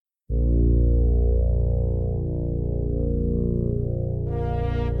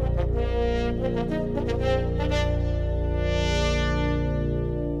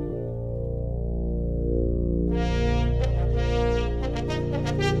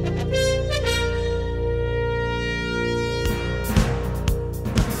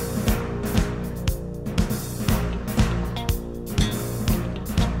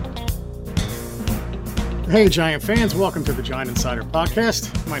Hey, Giant fans, welcome to the Giant Insider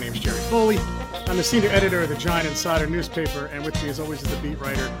Podcast. My name is Jerry Foley. I'm the senior editor of the Giant Insider newspaper, and with me, as always, is the beat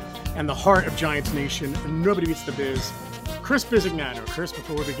writer and the heart of Giants Nation. Nobody beats the biz, Chris Bisignano. Chris,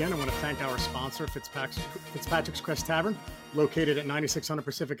 before we begin, I want to thank our sponsor, Fitzpatrick's Crest Tavern, located at 9600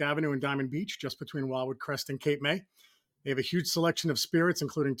 Pacific Avenue in Diamond Beach, just between Wildwood Crest and Cape May. They have a huge selection of spirits,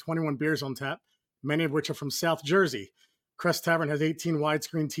 including 21 beers on tap, many of which are from South Jersey. Crest Tavern has 18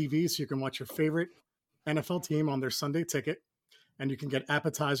 widescreen TVs, so you can watch your favorite NFL team on their Sunday ticket. And you can get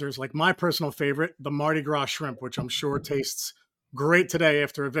appetizers like my personal favorite, the Mardi Gras shrimp, which I'm sure tastes great today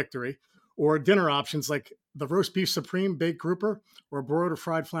after a victory, or dinner options like the roast beef supreme, baked grouper, or broiled or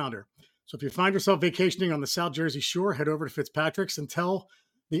fried flounder. So if you find yourself vacationing on the South Jersey shore, head over to Fitzpatrick's and tell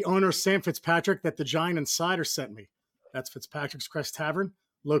the owner, Sam Fitzpatrick, that the Giant Insider sent me. That's Fitzpatrick's Crest Tavern,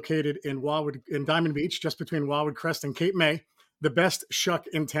 located in Diamond Beach, just between Wildwood Crest and Cape May, the best shuck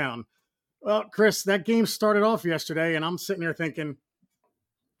in town. Well, Chris, that game started off yesterday, and I'm sitting here thinking,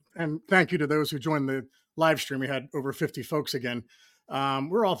 and thank you to those who joined the live stream. We had over 50 folks again.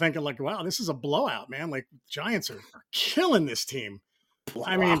 We're all thinking like, wow, this is a blowout, man. Like, Giants are killing this team.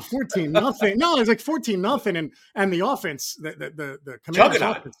 I mean, 14-0. No, it's like 14-0, and the offense, the Commanders'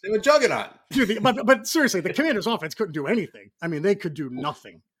 juggernaut. Offense, They were juggernaut. Dude, but seriously, the Commanders' offense couldn't do anything. I mean, they could do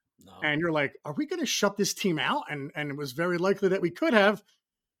nothing. No. And you're like, are we going to shut this team out? And it was very likely that we could have.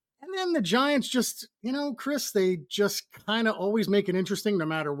 And then the Giants just, Chris, they just kind of always make it interesting no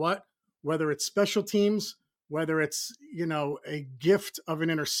matter what, whether it's special teams, whether it's, a gift of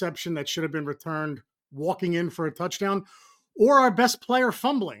an interception that should have been returned walking in for a touchdown, or our best player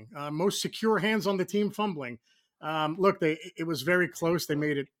fumbling, most secure hands on the team fumbling. Look, it was very close. They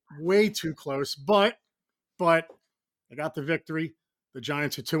made it way too close, but they got the victory. The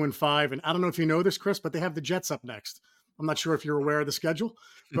Giants are 2-5. And I don't know if you know this, Chris, but they have the Jets up next. I'm not sure if you're aware of the schedule,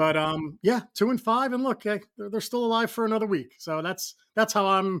 but 2-5, and look, they're still alive for another week. So that's how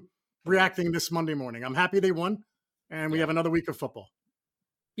I'm reacting this Monday morning. I'm happy they won, and we have another week of football.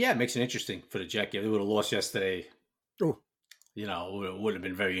 Yeah, it makes it interesting for the Jets. If they would have lost yesterday, Oh, it would have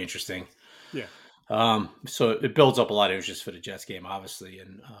been very interesting. Yeah. So it builds up a lot of interest for the Jets game, obviously.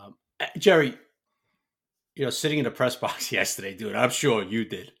 And Jerry, sitting in the press box yesterday, dude, I'm sure you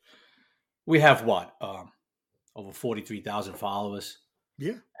did. We have what? Over 43,000 followers.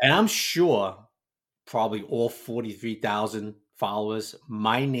 Yeah. And I'm sure probably all 43,000 followers,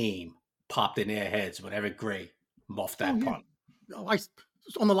 my name popped in their heads when Eric Gray muffed that punt. Oh,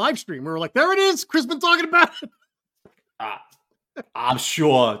 on the live stream, we were like, there it is. Chris been talking about it. I'm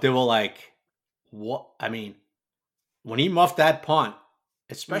sure they were like, what? I mean, when he muffed that punt,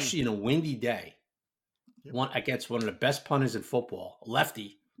 especially in a windy day, against one of the best punters in football,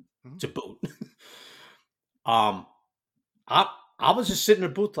 lefty, to boot. I was just sitting in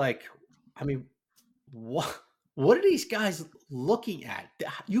the booth like, I mean, what are these guys looking at?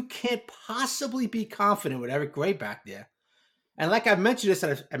 You can't possibly be confident with Eric Gray back there. And like I mentioned this,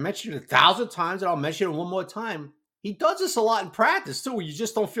 I mentioned it 1,000 times, and I'll mention it one more time. He does this a lot in practice too, where you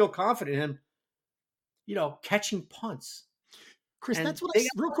just don't feel confident in him, catching punts. Chris, that's what I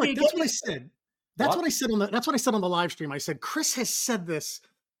said. That's what I said on the live stream. I said, Chris has said this,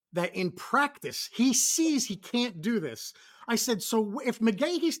 that in practice, he sees he can't do this. I said, so if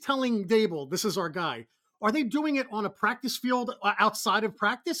McGahee's telling Dable, this is our guy, are they doing it on a practice field outside of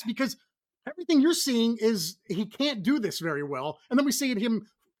practice? Because everything you're seeing is he can't do this very well. And then we see him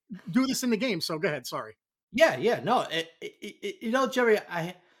do this in the game. So go ahead. Sorry. Yeah. No, Jerry,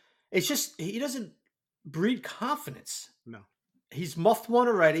 it's just, he doesn't breed confidence. No. He's muffed one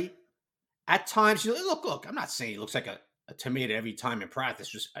already. At times, look, I'm not saying he looks like a tomato every time in practice.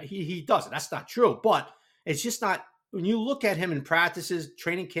 Just he doesn't. That's not true. But it's just not, when you look at him in practices,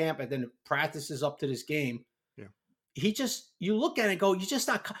 training camp, and then practices up to this game, you look at it and go, you're just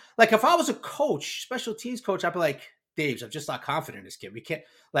not, like if I was a coach, special teams coach, I'd be like, Dave's, I'm just not confident in this kid. We can't,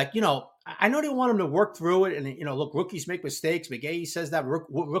 I know they want him to work through it. And, look, rookies make mistakes. McGahee says that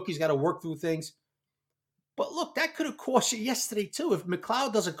rookies got to work through things. But look, that could have cost you yesterday too. If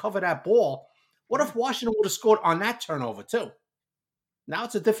McLeod doesn't cover that ball, what if Washington would have scored on that turnover too? Now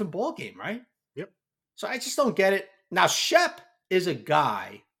it's a different ball game, right? Yep. So I just don't get it. Now Shep is a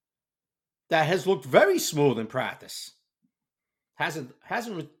guy that has looked very smooth in practice. Hasn't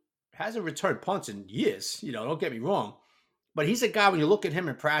returned punts in years. Don't get me wrong, but he's a guy when you look at him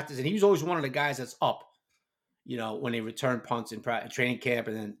in practice, and he's always one of the guys that's up. When they return punts in training camp,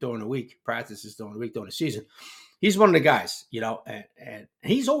 and then during the week, practices during the week, during the season. He's one of the guys, and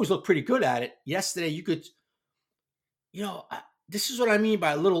he's always looked pretty good at it. Yesterday, you could, this is what I mean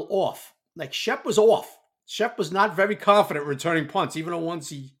by a little off. Like Shep was off. Shep was not very confident returning punts, even the ones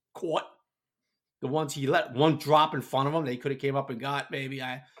he caught. The ones he let one drop in front of him, they could have came up and got maybe.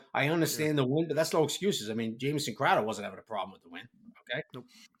 I Yeah. understand the win, but that's no excuses. I mean, Jamison Crowder wasn't having a problem with the win. Okay. Nope.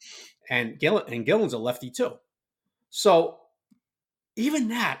 And Gillen's a lefty too. So even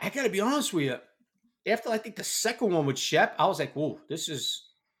that, I got to be honest with you. After I think the second one with Shep, I was like, "Whoa, this is."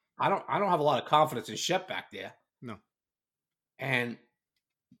 I don't have a lot of confidence in Shep back there. No. And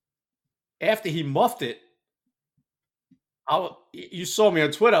after he muffed it, you saw me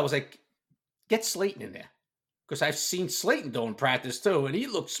on Twitter. I was like, "Get Slayton in there," because I've seen Slayton doing practice too, and he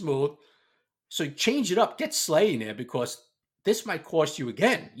looked smooth. So change it up, get Slay in there because this might cost you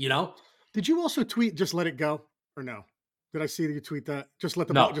again. You know? Did you also tweet "just let it go" or no? Did I see that you tweet that? Just let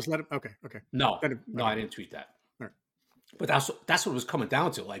the ball. No, Just let it. Okay. Okay. no, Okay. I didn't tweet that. All right. But that's what it was coming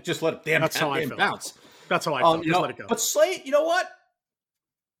down to. Like, just let it That's how I felt. bounce. That's how I felt. Just let it go. But Slade, you know what?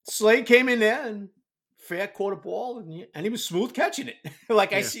 Slade came in there and fair caught a ball, and he was smooth catching it,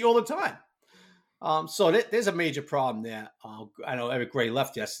 like I see all the time. So there's a major problem there. I know Eric Gray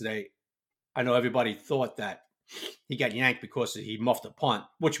left yesterday. I know everybody thought that he got yanked because he muffed a punt,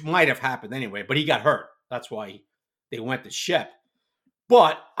 which might have happened anyway, but he got hurt. That's why they went to Shep.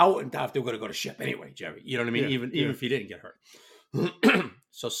 But I wouldn't doubt if they were going to go to Shep anyway, Jerry. You know what I mean? Even if he didn't get hurt.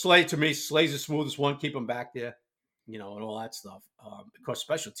 So Slade, to me, Slade's the smoothest one. Keep him back there, and all that stuff. Because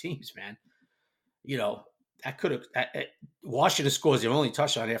special teams, man, that could have Washington scores their only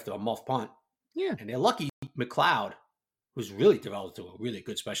touchdown after a muff punt. Yeah. And they're lucky McLeod, who's really developed to a really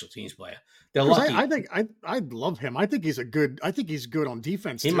good special teams player. They're lucky. I love him. I think he's good on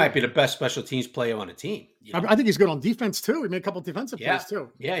defense. He might be the best special teams player on the team. I think he's good on defense too. He made a couple of defensive plays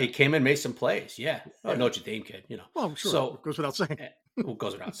too. Yeah, he came in, made some plays. Yeah. Oh, Notre Dame kid, Well, sure. So it goes without saying. It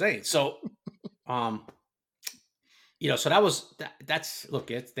goes without saying. So, so that was that's look.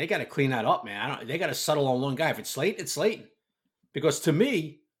 They got to clean that up, man. They got to settle on one guy. If it's Slayton, it's Slayton. Because to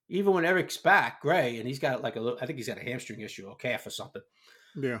me, even when Eric's back, Gray, and he's got I think he's got a hamstring issue or calf or something.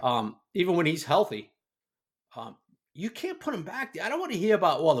 Yeah. Even when he's healthy, you can't put him back. I don't want to hear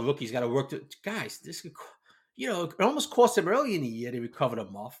about, the rookie's got to work. Guys, this could, it almost cost him early in the year to recover the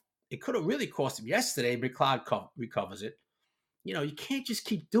muff. It could have really cost him yesterday. McLeod recovers it. You can't just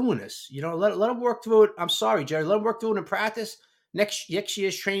keep doing this. Let him work through it. I'm sorry, Jerry. Let him work through it in practice. Next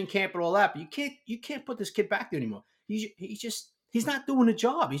year's training camp and all that. But you can't put this kid back there anymore. He's not doing the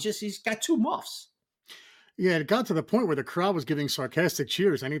job. He's got two muffs. Yeah, it got to the point where the crowd was giving sarcastic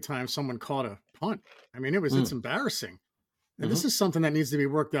cheers anytime someone caught a punt. I mean, it's embarrassing. And this is something that needs to be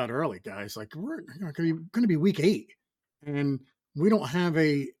worked out early, guys. Like, we're going to be week 8, and we don't have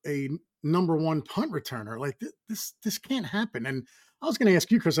a number one punt returner. Like, this can't happen. And I was going to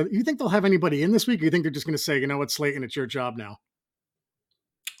ask you, Chris, you think they'll have anybody in this week? Or you think they're just going to say, what, Slayton, it's your job now?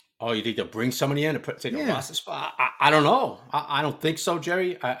 Oh, you think they'll bring somebody in to take a roster spot? I don't know. I don't think so,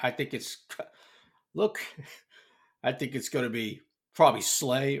 Jerry. I think it's I think it's going to be probably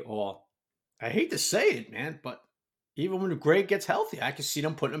Slay, or I hate to say it, man, but even when Gray gets healthy, I can see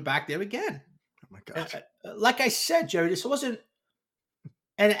them putting him back there again. Oh my God! Like I said, Jerry, this wasn't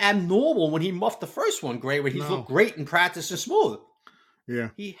an abnormal when he muffed the first one, Gray, when he looked great in practice and smooth.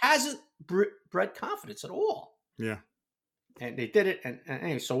 Yeah, he hasn't bred confidence at all. Yeah. And they did it, and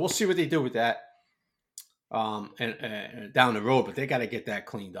anyway, so we'll see what they do with that, and down the road. But they got to get that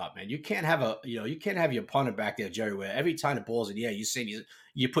cleaned up, man. You can't have your punter back there, Jerry, where every time the ball's in the air,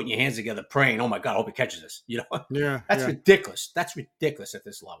 you're putting your hands together, praying, "Oh my God, I hope he catches this." Yeah, that's ridiculous. That's ridiculous at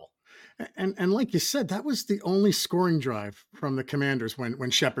this level. And like you said, that was the only scoring drive from the Commanders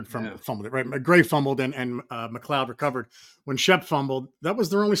when Shepard fumbled it. Right, Gray fumbled and McLeod recovered. When Shep fumbled, that was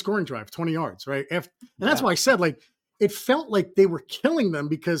their only scoring drive, 20 yards. Right, and that's why I said, like, it felt like they were killing them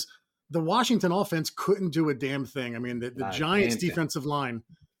because the Washington offense couldn't do a damn thing. I mean, the Giants defensive line,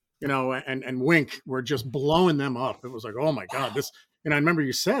 and Wink were just blowing them up. It was like, oh my God, this. And I remember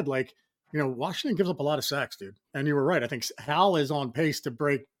you said, like, Washington gives up a lot of sacks, dude. And you were right. I think Hal is on pace to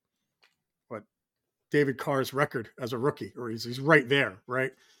break David Carr's record as a rookie, or he's right there,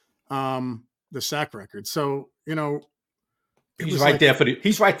 right? The sack record. So, he's right there for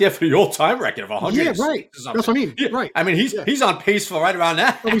the all-time record of 100. Yeah, right. That's what I mean. Yeah. Right. I mean, he's on pace for right around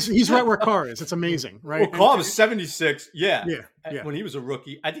that. Well, he's right where Carr is. It's amazing, right? Well, Carr was 76. Yeah. When he was a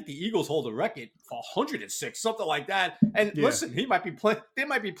rookie, I think the Eagles hold a record for 106, something like that. And listen, he might be playing. They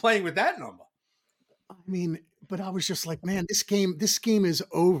might be playing with that number. I mean, but I was just like, man, this game is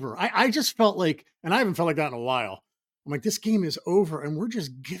over. I just felt like, and I haven't felt like that in a while. I'm like, this game is over, and we're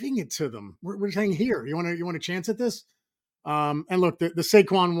just giving it to them. We're saying, here, you want a chance at this? And look, the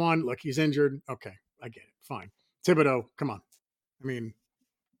Saquon one, look, he's injured. Okay, I get it. Fine. Thibodeau, come on. I mean,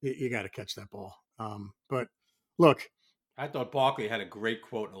 you got to catch that ball. But look, I thought Barkley had a great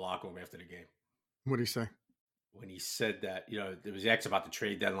quote in the locker room after the game. What do you say? when he said that, there was X about the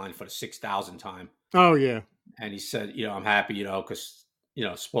trade deadline for the 6,000 time. Oh yeah, And he said, I'm happy, because,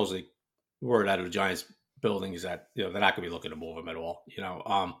 supposedly word out of the Giants building is that, they're not going to be looking to move him at all,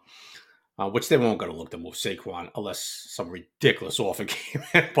 which they won't go to look to move Saquon unless some ridiculous offer came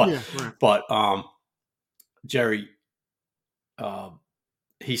in. yeah, right. But Jerry,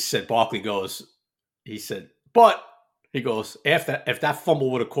 he said, but he goes, if that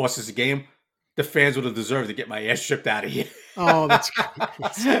fumble would have cost us a game, the fans would have deserved to get my ass shipped out of here. Oh, that's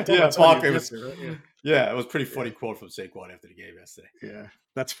Yeah, Barkley was, right? Yeah, it was a pretty funny quote from Saquon after the game yesterday. Yeah,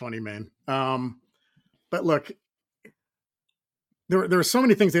 that's funny, man. But look, there were so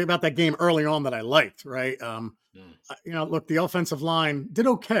many things about that game early on that I liked, right? Look, the offensive line did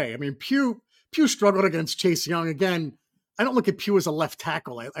okay. I mean, Pugh struggled against Chase Young. Again, I don't look at Pugh as a left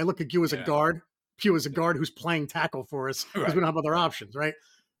tackle. I look at Pugh as a guard. Pugh as a guard who's playing tackle for us because we don't have other options, right?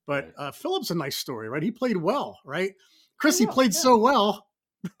 But Phillips a nice story, right? He played well, right? Chris, he played so well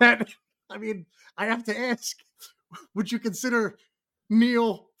that, I mean, I have to ask, would you consider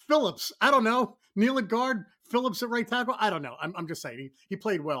Neil Phillips? I don't know. Neil at guard, Phillips at right tackle? I don't know. I'm just saying he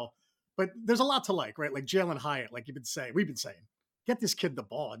played well. But there's a lot to like, right? Like Jalen Hyatt, like we've been saying, get this kid the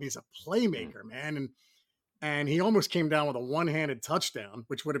ball. I mean, he's a playmaker, man. And he almost came down with a one-handed touchdown,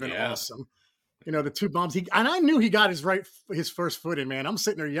 which would have been awesome. The two bombs. And I knew he got his first foot in, man. I'm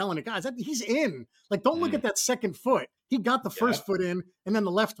sitting there yelling at guys, he's in. Like, don't look at that second foot. He got the first foot in and then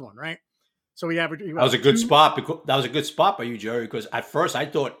the left one, right? So he averaged. That was a good spot. That was a good spot by you, Jerry, because at first I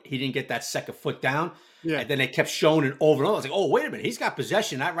thought he didn't get that second foot down. Yeah. And then they kept showing it over and over. I was like, oh, wait a minute. He's got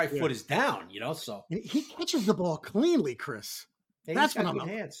possession. That right foot is down, so. And he catches the ball cleanly, Chris. Yeah, that's what I'm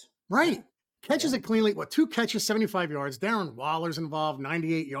hands. Right. Catches it cleanly. 2 catches, 75 yards. Darren Waller's involved,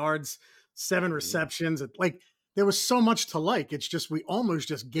 98 yards, 7 receptions. Like, there was so much to like. It's just we almost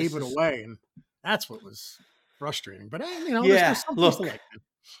just gave it away. And that's what was frustrating. But, there's something to like.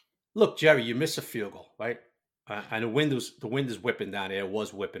 Look, Jerry, you miss a field goal, right? And the wind is whipping down there. It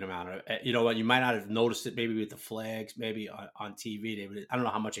was whipping them out. You know what? You might not have noticed it maybe with the flags, maybe on TV. I don't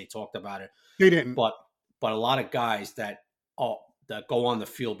know how much they talked about it. They didn't. But a lot of guys that go on the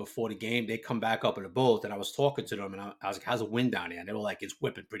field before the game, they come back up in the booth. And I was talking to them, and I was like, how's the wind down there? And they were like, it's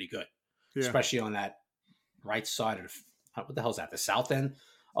whipping pretty good, especially on that right side of what the hell is that? The south end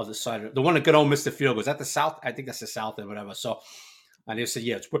of the side. The one that Godot missed the field goal. Is that the south? I think that's the south end, whatever. So, and they said,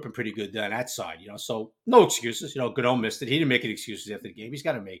 yeah, it's whipping pretty good down that side, So no excuses. Godot missed it. He didn't make any excuses after the game. He's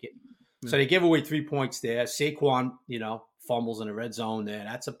got to make it. Yeah. So they gave away 3 points there. Saquon, fumbles in the red zone there.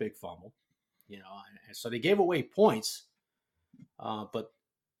 That's a big fumble, and so they gave away points. But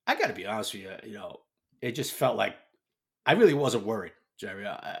I got to be honest with you, it just felt like I really wasn't worried, Jerry.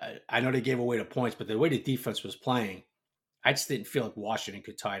 I know they gave away the points, but the way the defense was playing, I just didn't feel like Washington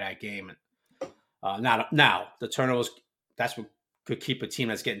could tie that game. And now the turnovers, that's what could keep a team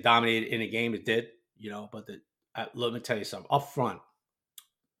that's getting dominated in a game. It did, but let me tell you something. Up front,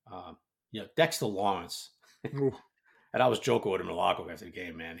 Dexter Lawrence, and I was joking with him in the locker room after the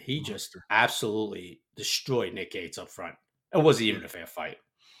game, man. He just absolutely destroyed Nick Gates up front. It wasn't even a fair fight.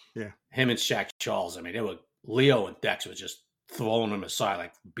 Yeah. Him and Shaq Charles, I mean, Leo and Dex was just throwing them aside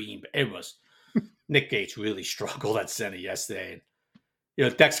like bean. It was Nick Gates really struggled at center yesterday.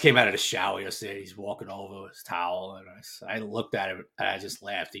 And, Dex came out of the shower yesterday. He's walking over with his towel, and I looked at him and I just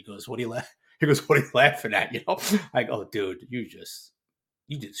laughed. He goes, "What are you laughing?" He goes, "What are you laughing at?" I go, "Dude, you just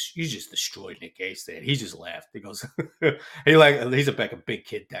destroyed Nick Gates there." And he just laughed. He goes, he's a big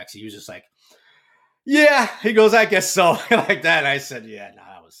kid, Dex. He was just like, "Yeah." He goes, "I guess so," like that. And I said, "Yeah, no,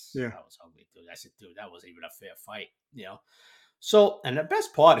 that was ugly, dude." I said, "Dude, that wasn't even a fair fight," So, and the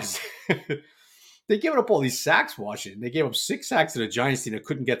best part is. They gave up all these sacks, Washington. They gave up 6 sacks to the Giants team that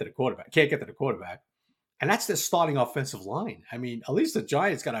can't get to the quarterback. And that's their starting offensive line. I mean, at least the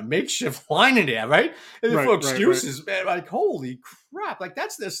Giants got a makeshift line in there, right? And for excuses, man, like, holy crap. Like,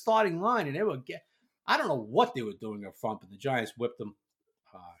 that's their starting line. And I don't know what they were doing up front, but the Giants whipped them.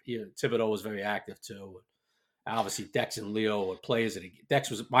 Thibodeau was very active, too. Obviously, Dex and Leo were players. Dex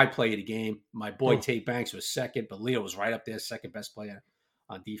was my play of the game. My boy Tate Banks was second, but Leo was right up there, second best player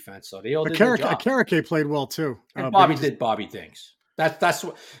on defense. So they all did their job. Akarake played well too. And Bobby did Bobby things. That's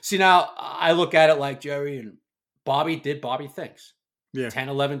what. See, now I look at it like Jerry, and Bobby did Bobby things. Yeah. 10,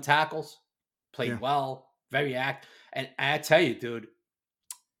 11 tackles, played well, very active. And I tell you, dude,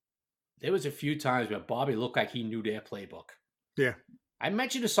 there was a few times where Bobby looked like he knew their playbook. Yeah. I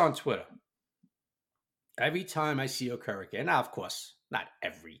mentioned this on Twitter. Every time I see Akarake, and now, of course, not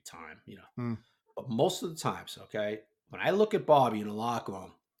every time, but most of the times, okay, when I look at Bobby in the locker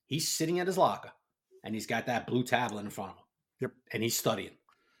room, he's sitting at his locker, and he's got that blue tablet in front of him. Yep. And he's studying.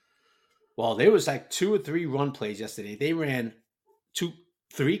 Well, there was like 2 or 3 run plays yesterday. They ran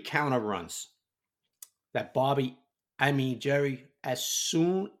 3 counter runs that Bobby, I mean, Jerry, as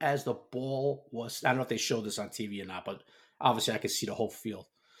soon as the ball was, I don't know if they showed this on TV or not, but obviously I could see the whole field.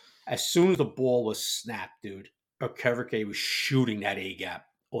 As soon as the ball was snapped, dude, Okereke was shooting that A gap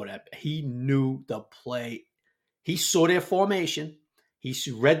or that he knew the play. He saw their formation. He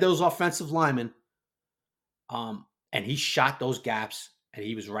read those offensive linemen, and he shot those gaps, and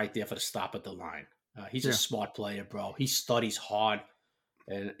he was right there for the stop at the line. He's a smart player, bro. He studies hard,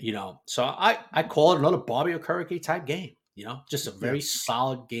 and so I call it another Bobby Okereke type game. Just a very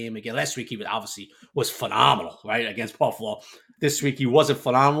solid game again. Last week he was phenomenal, right, against Buffalo. This week he wasn't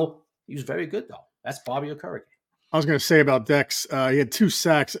phenomenal. He was very good though. That's Bobby Okereke. I was going to say about Dex, he had 2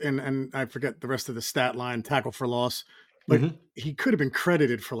 sacks, and I forget the rest of the stat line, tackle for loss, but he could have been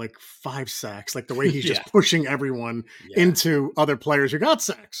credited for like 5 sacks, like the way he's just pushing everyone into other players who got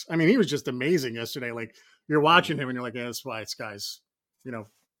sacks. I mean, he was just amazing yesterday. Like, you're watching him and you're like, yeah, that's why this guy's,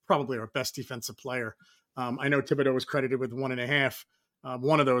 probably our best defensive player. I know Thibodeau was credited with 1.5.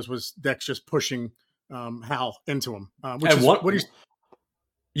 One of those was Dex just pushing Hal into him. One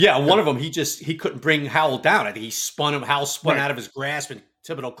of them, he couldn't bring Howell down. I think Howell spun out of his grasp, and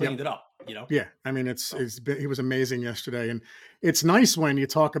Thibodeau cleaned it up. Yeah, I mean, he was amazing yesterday, and it's nice when you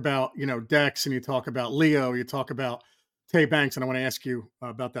talk about Dex and you talk about Leo, you talk about Tay Banks, and I want to ask you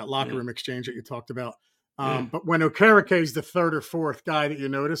about that locker room exchange that you talked about. But when Okereke is the 3rd or 4th guy that you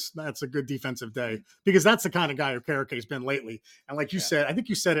notice, that's a good defensive day, because that's the kind of guy Okereke has been lately. And like you said, I think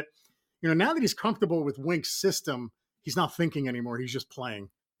you said it. Now that he's comfortable with Wink's system, he's not thinking anymore. He's just playing.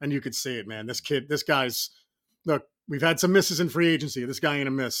 And you could see it, man. This guy's, look, we've had some misses in free agency. This guy ain't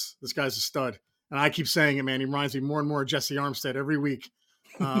a miss. This guy's a stud. And I keep saying it, man. He reminds me more and more of Jesse Armstead every week.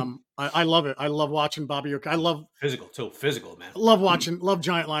 I love it. I love watching Bobby Okereke. I love physical, man. Love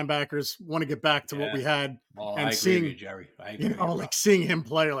giant linebackers. Want to get back to what we had. And I seeing you, Jerry. Like seeing him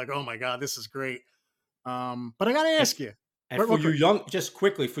play, like, oh my God, this is great. But I got to ask you. And for you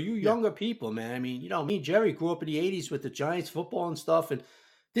younger people, man, I mean, me and Jerry grew up in the 80s with the Giants football and stuff. And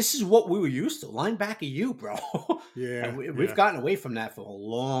this is what we were used to. Linebacker you, bro. Yeah. We've gotten away from that for a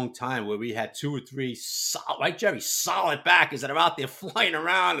long time, where we had 2 or 3 solid backers that are out there flying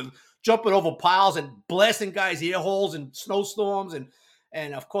around and jumping over piles and blasting guys' ear holes and snowstorms.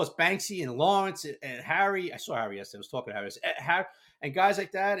 And of course, Banksy and Lawrence and Harry. I saw Harry yesterday. I was talking to Harry. And guys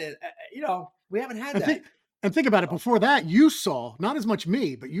like that. And, we haven't had that. Think about it. Before that, you saw, not as much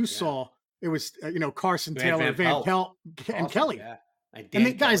me, but you saw it was, Carson Taylor, Van Pelt, and Kelly. Yeah.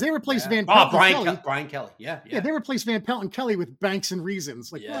 And guys, they replaced Van Pelt and Kelly. Brian Kelly. Yeah. They replaced Van Pelt and Kelly with Banks and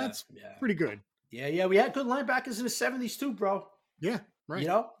Reasons. Like, that's pretty good. Yeah. We had good linebackers in the 70s too, bro. Yeah, right.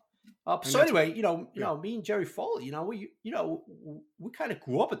 So anyway, me and Jerry Foley, we kind of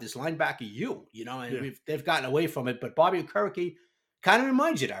grew up with this linebacker and they've gotten away from it. But Bobby Okereke kind of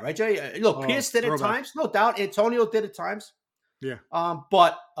reminds you that, right, Jerry? Look, Pierce did it at times, no doubt. Antonio did at times. Yeah.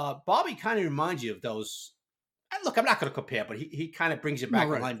 But Bobby kind of reminds you of those. Look, I'm not going to compare, but he kind of brings you back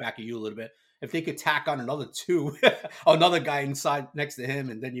to linebacker a little bit. If they could tack on another 2, another guy inside next to him,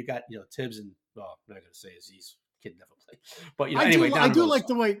 and then you got Tibbs and I'm not going to say Aziz. Kid never played, but anyway, I do like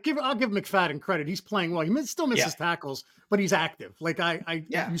the way. I'll give McFadden credit. He's playing well. He still misses tackles, but he's active. Like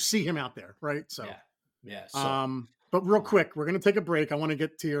you see him out there, right? So but real quick, we're going to take a break. I want to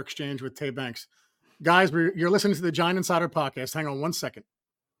get to your exchange with Tay Banks, guys. You're listening to the Giant Insider podcast. Hang on 1 second.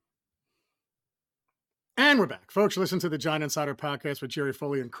 And we're back. Folks, listen to the Giant Insider podcast with Jerry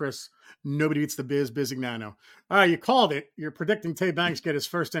Foley and Chris. Nobody Beats the Biz, Bizignano. All right, you called it. You're predicting Tay Banks get his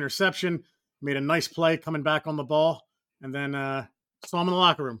first interception. Made a nice play coming back on the ball. And then saw him in the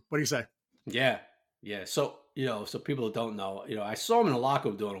locker room. What do you say? Yeah. So, so people who don't know, I saw him in the locker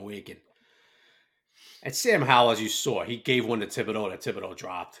room during the week. And Sam Howell, as you saw, he gave one to Thibodeau that Thibodeau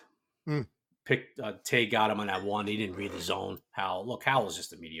dropped. Tay got him on that one. He didn't read the zone. Howell's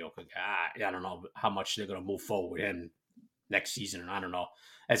just a mediocre guy. I don't know how much they're going to move forward with him next season. And I don't know.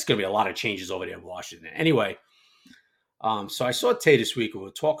 It's going to be a lot of changes over there in Washington. Anyway, so I saw Tay this week. We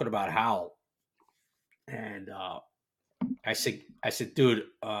were talking about Howell. And I said, dude,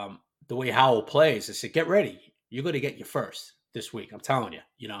 the way Howell plays, I said, get ready. You're going to get your first this week. I'm telling you.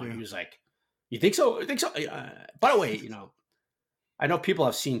 He was like, you think so? I think so? By the way, I know people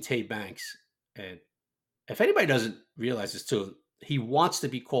have seen Tay Banks. And if anybody doesn't realize this too, he wants to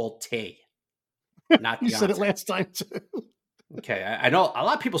be called Tay, not you Deontay. Said it last time too. Okay, I know a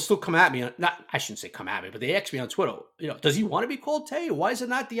lot of people still come at me. I shouldn't say come at me, but they ask me on Twitter, does he want to be called Tay? Why is it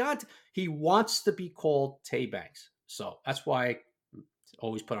not Deontay? He wants to be called Tay Banks. So that's why I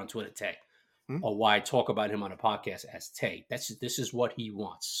always put on Twitter Tay, or why I talk about him on a podcast as Tay. This is what he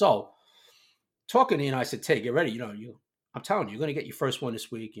wants. So talking to you, and I said, "Tay, get ready. I'm telling you, you're going to get your first one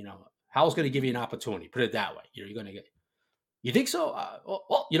this week. Hal's going to give you an opportunity. Put it that way. You're going to get. You think so?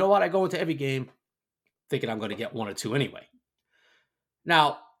 Well, you know what? I go into every game thinking I'm going to get one or two anyway.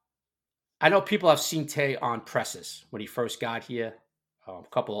 Now, I know people have seen Tay on presses when he first got here. A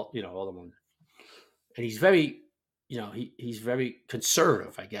couple, all the ones, and he's very, he's very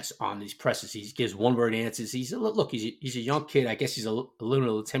conservative, I guess, on these presses. He gives one-word answers. He's a young kid. I guess he's a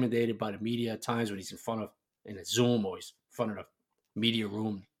little intimidated by the media at times when he's in a Zoom or he's in front of the media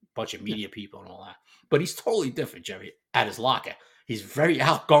room, bunch of media people and all that. But he's totally different, Jerry, at his locker. He's very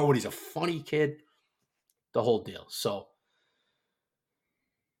outgoing. He's a funny kid. The whole deal. So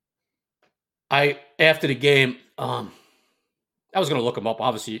after the game, I was going to look him up.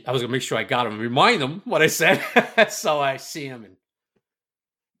 Obviously, I was going to make sure I got him and remind him what I said. So I see him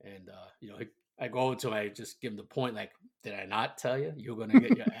and I go over to him. I just give him the point. Like, did I not tell you you're going to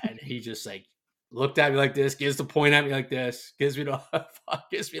get your? And he just like looked at me like this, gives the point at me like this, gives me the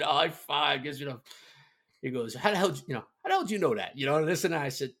high five, he goes, how the hell do you know that? And this and that. I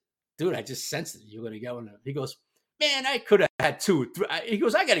said, dude, I just sensed it. You're going to get one. He goes, man, I could have had 2 or 3. He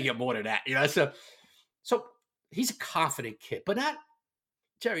goes, I got to get more than that. So he's a confident kid, but not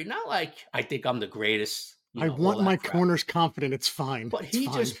like I think I'm the greatest. I want my corners confident. It's fine. But he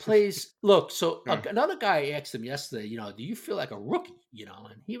just plays. Look, so another guy asked him yesterday, do you feel like a rookie?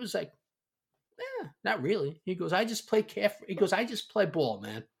 And he was like, not really. He goes, I just play carefree. He goes, I just play ball,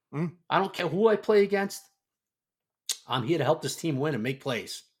 man. I don't care who I play against. I'm here to help this team win and make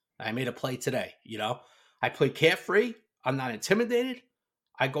plays. I made a play today. I play carefree. I'm not intimidated.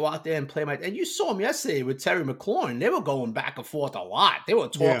 I go out there and play and you saw him yesterday with Terry McLaurin. They were going back and forth a lot. They were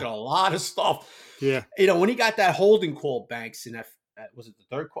talking a lot of stuff. Yeah. When he got that holding call, Banks, in that was it the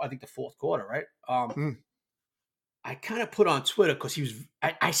third quarter? I think the fourth quarter, right? I kind of put on Twitter because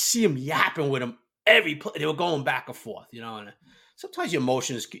I see him yapping with him every play. They were going back and forth, and sometimes your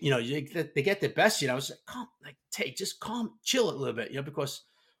emotions, they get the best. I was like, just calm, chill a little bit, because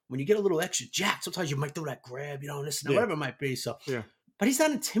when you get a little extra jack, sometimes you might do that grab, this and whatever it might be. So, but he's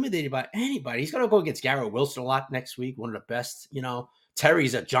not intimidated by anybody. He's going to go against Garrett Wilson a lot next week, one of the best.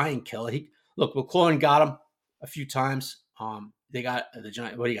 Terry's a giant killer. McLaurin got him a few times. They got the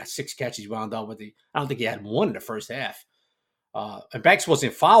giant. He got 6 catches wound up with. I don't think he had one in the first half. And Banks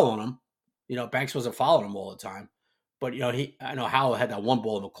wasn't following him. Banks wasn't following him all the time. But I know Howell had that one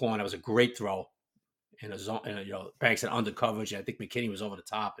ball in McLaurin. That was a great throw in a zone. Banks had under coverage, and I think McKinney was over the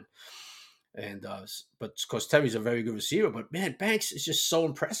top. But because Terry's a very good receiver, but man, Banks is just so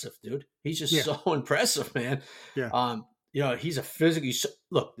impressive, dude. He's just so impressive, man. Yeah. He's a physical.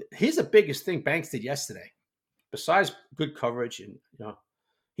 Look, here's the biggest thing Banks did yesterday. Besides good coverage, and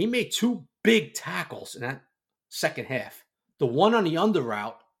he made 2 big tackles in that second half. The one on the under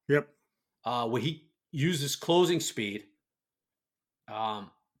route, where he used his closing speed, and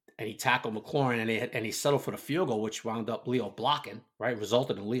he tackled McLaurin, and he settled for the field goal, which wound up Leo blocking. Right,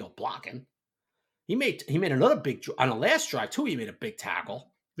 resulted in Leo blocking. He made another big on the last drive too. He made a big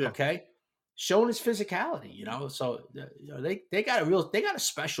tackle. Yeah. Okay, showing his physicality. So they got a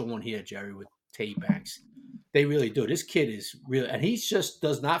special one here, Jerry, with Tay Banks. They really do. This kid is really, and he just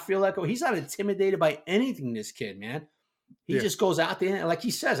does not feel like he's not intimidated by anything. This kid, man, he just goes out there and, like he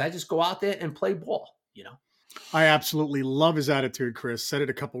says, I just go out there and play ball. I absolutely love his attitude, Chris. Said it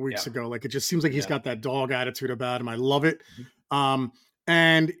a couple weeks ago. Like, it just seems like he's got that dog attitude about him. I love it.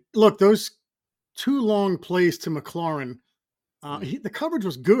 And look, those 2 long plays to McLaurin, the coverage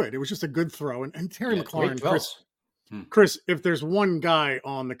was good. It was just a good throw. And Terry McLaurin, Chris, if there's one guy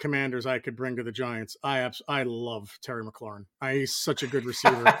on the Commanders I could bring to the Giants, I love Terry McLaurin. He's such a good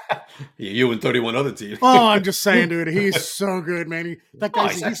receiver. You and 31 other teams. Oh, I'm just saying, dude, he's so good, man. That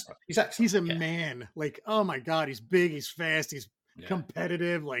guy's he's a Yeah. man. Like, oh my God, he's big, he's fast, he's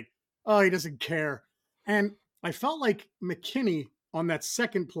competitive. Like, he doesn't care. And I felt like McKinney on that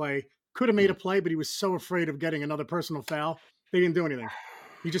second play could have made a play, but he was so afraid of getting another personal foul. They didn't do anything.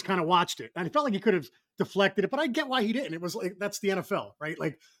 He just kind of watched it. And I felt like he could have deflected it, but I get why he didn't. It was like, that's the NFL, right?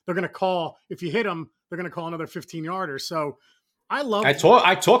 Like, they're going to call, if you hit him, they're going to call another 15-yarder. So I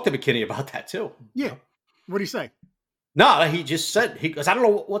talked to McKinney about that too. Yeah. What do you say? No, he just said, he goes, I don't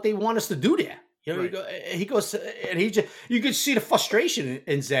know what they want us to do there. He goes, and you could see the frustration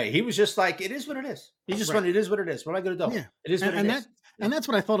in Zay. He was just like, it is what it is. He just went, it is what it is. What am I going to do? Yeah. It is what it is. And that's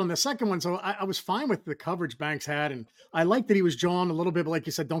what I thought on the second one. So I was fine with the coverage Banks had. And I liked that he was jawing a little bit, but like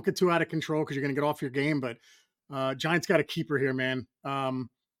you said, don't get too out of control because you're going to get off your game. But Giants got a keeper here, man. And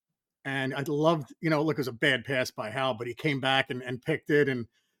I loved, look, it was a bad pass by Hal, but he came back and picked it. And,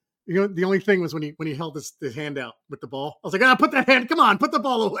 You know, the only thing was when he held his hand out with the ball. I was like, put that hand. Come on, put the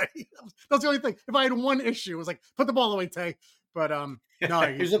ball away. That's the only thing. If I had one issue, it was like, put the ball away, Tay. But no,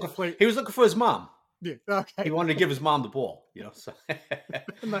 he was looking for his mom. Yeah, okay. He wanted to give his mom the ball, you know. So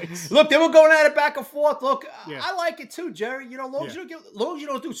nice. Look, they were going at it back and forth. Look, Yeah. I like it too, Jerry. You know, long as you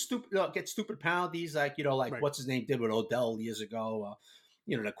don't do stupid, get stupid penalties like like Right. what's his name did with Odell years ago.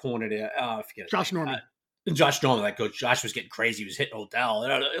 The corner there. I forget. Josh Norman. Josh Norman, like Coach Josh was getting crazy. He was hitting Odell.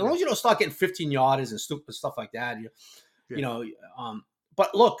 As long as you don't start getting 15-yarders and stupid stuff like that,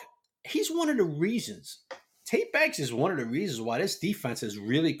 But look, he's one of the reasons. Tate Banks is one of the reasons why this defense has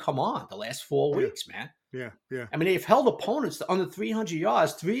really come on the last 4 weeks, man. Yeah. I mean, they've held opponents to under 300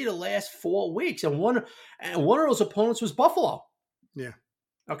 yards 3 of the last 4 weeks, and one of those opponents was Buffalo. Yeah.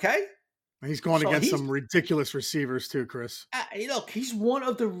 Okay. And he's going against some ridiculous receivers too, Chris. Look, he's one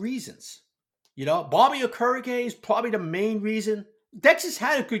of the reasons. Bobby Okereke is probably the main reason. Dex has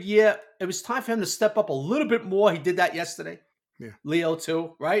had a good year. It was time for him to step up a little bit more. He did that yesterday. Yeah. Leo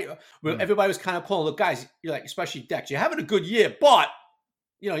too, right? Where everybody was kind of pulling. Look, guys, especially Dex, you're having a good year, but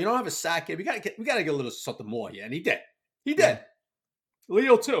you don't have a sack here. We gotta get a little something more here, and he did. Yeah.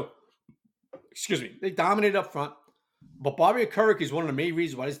 Leo too. Excuse me. They dominated up front, but Bobby Okereke is one of the main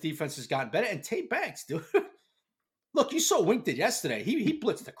reasons why this defense has gotten better. And Tate Banks, dude. Look, you saw Wink did yesterday. He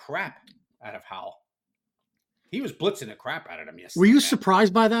blitzed the crap out of Howell. He was blitzing the crap out of him yesterday. Were you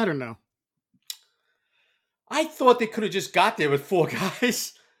surprised by that or no? I thought they could have just got there with 4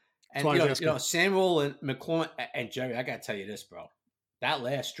 guys. And, Samuel and McLaurin and Jerry, I got to tell you this, bro. That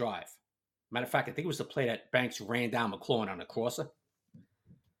last drive, matter of fact, I think it was the play that Banks ran down McLaurin on the crosser.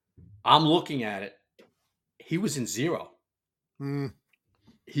 I'm looking at it. He was in zero.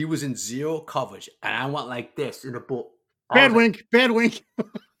 He was in zero coverage. And I went like this in the ball. Bad wink.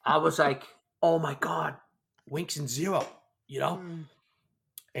 I was like, oh, my God. Wink's in zero,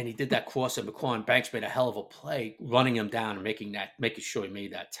 And he did that cross at McLaurin. Banks made a hell of a play, running him down and making sure he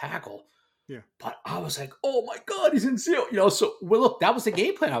made that tackle. Yeah. But I was like, oh my God, he's in zero. So look, that was the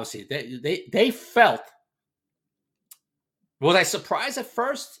game plan. Obviously, they felt. Was I surprised at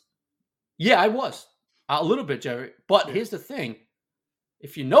first? Yeah, I was a little bit, Jerry. But here's the thing: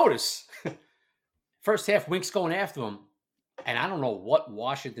 if you notice, first half, Wink's going after him, and I don't know what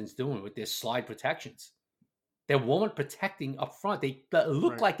Washington's doing with their slide protections. They weren't protecting up front. They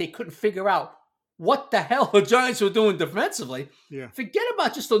looked like they couldn't figure out what the hell the Giants were doing defensively. Yeah. Forget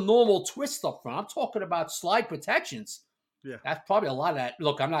about just a normal twist up front. I'm talking about slide protections. Yeah. That's probably a lot of that.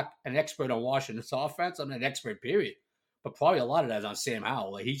 Look, I'm not an expert on Washington's offense. I'm not an expert, period. But probably a lot of that is on Sam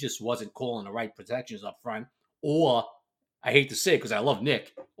Howell. He just wasn't calling the right protections up front. Or, I hate to say it because I love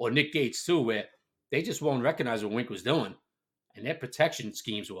Nick, or Nick Gates too, where they just won't recognize what Wink was doing. And their protection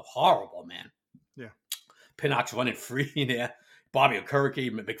schemes were horrible, man. Yeah. Pinnock's running free in there. Bobby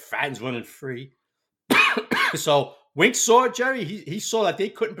Okereke, McFadden's running free. So Wink saw it, Jerry. He saw that they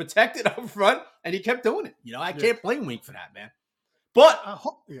couldn't protect it up front, and he kept doing it. I can't blame Wink for that, man.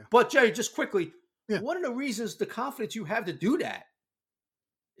 But Jerry, just quickly, one of the reasons the confidence you have to do that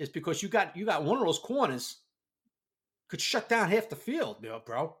is because you got one of those corners could shut down half the field,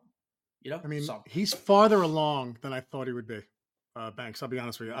 bro. I mean, he's farther along than I thought he would be. Banks, I'll be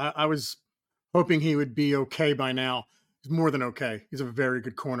honest with you. I was hoping he would be okay by now. He's more than okay. He's a very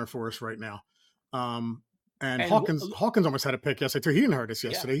good corner for us right now. And Hawkins almost had a pick yesterday too. He didn't hurt us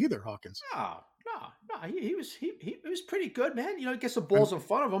yesterday either, Hawkins. No. He was pretty good, man. He gets the balls in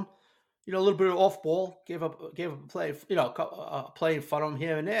front of him. A little bit of off ball, gave up a play, a play in front of him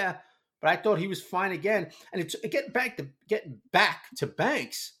here and there. But I thought he was fine again. And it's getting back to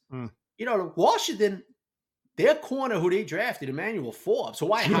Banks. Washington, their corner who they drafted, Emmanuel Forbes,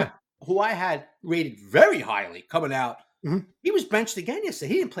 who I had rated very highly coming out. Mm-hmm. He was benched again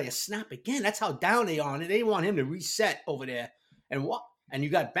yesterday. He didn't play a snap again. That's how down they are. And they want him to reset over there. And you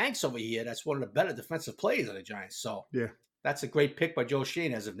got Banks over here. That's one of the better defensive players of the Giants. So that's a great pick by Joe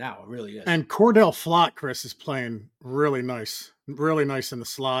Schoen as of now. It really is. And Cordell Flott, Chris, is playing really nice in the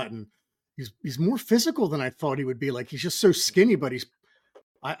slot. And he's more physical than I thought he would be. Like, he's just so skinny, but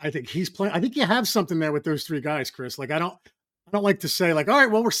I think he's playing. I think you have something there with those 3 guys, Chris. Like, I don't like to say, like, all right,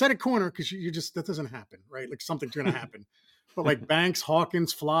 well, we're set at corner, because you just, that doesn't happen, right? Like, something's going to happen. But like Banks,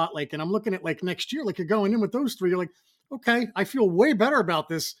 Hawkins, Flott, like, and I'm looking at like next year, like, you're going in with those 3, you're like, okay, I feel way better about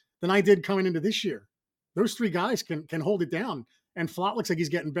this than I did coming into this year. Those 3 guys can hold it down, and Flott looks like he's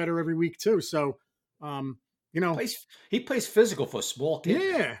getting better every week too. So, he plays physical for a small kid.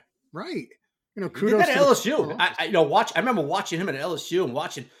 Yeah, right. Kudos he did that at LSU. I remember watching him at LSU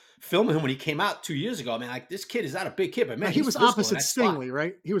and filming him when he came out 2 years ago. I mean, like, this kid is not a big kid, but man, he was opposite Stingley,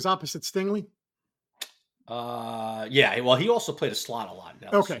 right? He was opposite Stingley. Yeah. Well, he also played a slot a lot in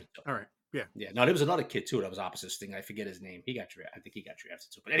LSU. Okay. All right. Yeah. Yeah. No, there was another kid too that was opposite Sting. I forget his name. He got drafted. I think he got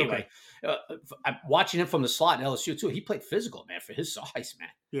drafted too. But anyway, I'm watching him from the slot in LSU too. He played physical, man, for his size, man.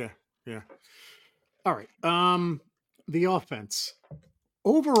 Yeah. Yeah. All right. The offense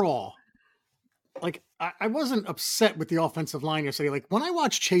overall, like I wasn't upset with the offensive line yesterday. Like when I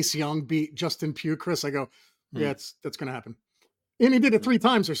watched Chase Young beat Justin Pugh, Chris, I go, yeah, that's going to happen. And he did it 3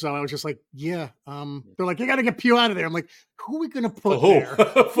 times or so. I was just like, yeah. They're like, you got to get Pugh out of there. I'm like, who are we going to put there?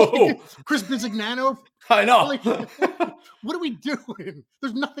 For who? Chris Bizignano? I know. Like, what are we doing?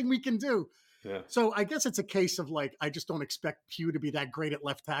 There's nothing we can do. Yeah. So I guess it's a case of like, I just don't expect Pugh to be that great at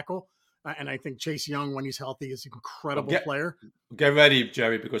left tackle. And I think Chase Young, when he's healthy, is an incredible player. Get ready,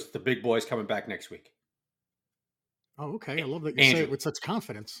 Jerry, because the big boy's coming back next week. Oh, okay. I love that you say it with such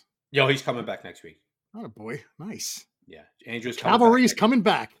confidence. Yo, he's coming back next week. Oh, boy. Nice. Yeah. Andrew's Cavalry's coming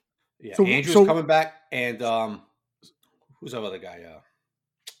back. Yeah. So, Andrew's coming back. And who's that other guy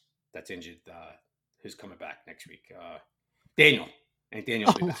that's injured? Who's coming back next week? Daniel. And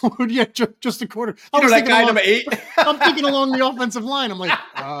Daniel. Oh, yeah, just a quarter. You know that guy number 8? I'm thinking along the offensive line. I'm like,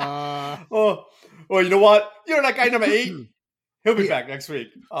 oh, you know what? You know that guy number 8? He'll be back next week.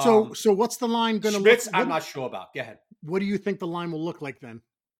 So what's the line going to look like? I'm not sure about. Go ahead. What do you think the line will look like then?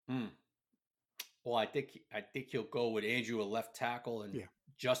 Well, I think he'll go with Andrew at left tackle and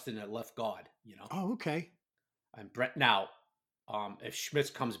Justin at left guard. You know. Oh, okay. And Brett now, if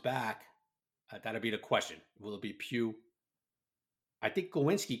Schmitz comes back, that'll be the question. Will it be Pugh? I think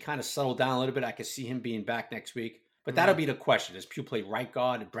Glowinski kind of settled down a little bit. I could see him being back next week, but that'll be the question: does Pugh play right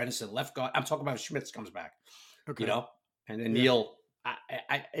guard and Bredesen left guard? I'm talking about if Schmitz comes back. Okay. You know, and then Neal.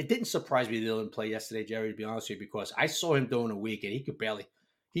 It didn't surprise me that Neal didn't play yesterday, Jerry. To be honest with you, because I saw him during the week and he could barely.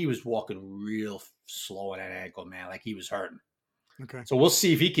 He was walking real slow on that ankle, man, like he was hurting. Okay. So we'll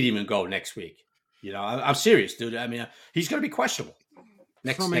see if he could even go next week. You know, I'm serious, dude. I mean, he's going to be questionable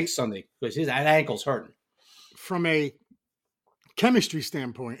next Sunday because that ankle's hurting. From a chemistry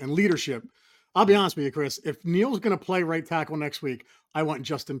standpoint and leadership, I'll be honest with you, Chris. If Neal's going to play right tackle next week, I want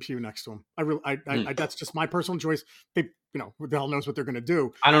Justin Pugh next to him. I that's just my personal choice. They, who the hell knows what they're going to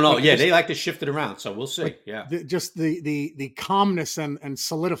do? I don't know. Yeah, they like to shift it around, so we'll see. Yeah, just the calmness and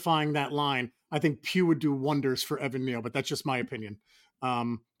solidifying that line. I think Pugh would do wonders for Evan Neal, but that's just my opinion.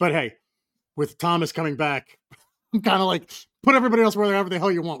 But hey, with Thomas coming back, I'm kind of like put everybody else wherever the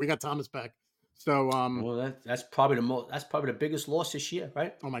hell you want. We got Thomas back. So well, that's probably the biggest loss this year,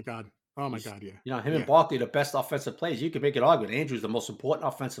 right? Oh my God, yeah. You know, him and Barkley, the best offensive players. You can make an argument. Andrew's the most important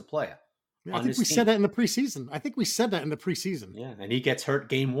offensive player. Yeah, I think we said that in the preseason. Yeah, and he gets hurt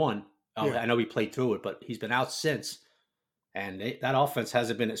game 1. I know he played through it, but he's been out since. And that offense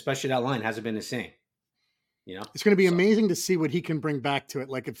hasn't been, especially that line, hasn't been the same. You know, it's going to be amazing to see what he can bring back to it.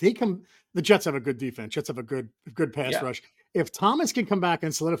 Like if they come, the Jets have a good defense. Jets have a good pass rush. If Thomas can come back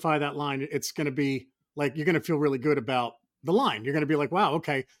and solidify that line, it's going to be like you're going to feel really good about the line. You're going to be like, wow,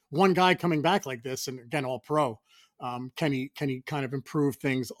 okay, one guy coming back like this, and again, all pro. Can he kind of improve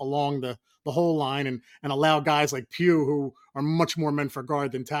things along the whole line and allow guys like Pugh, who are much more meant for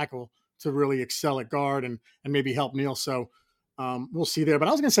guard than tackle, to really excel at guard and maybe help Neal. So we'll see there. But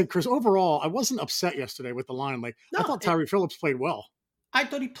I was going to say, Chris, overall, I wasn't upset yesterday with the line. Like I thought Tyree Phillips played well. I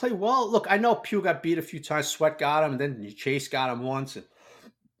thought he played well. Look, I know Pugh got beat a few times. Sweat got him, and then Chase got him once.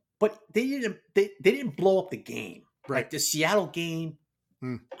 But they didn't blow up the game. Right. Like the Seattle game,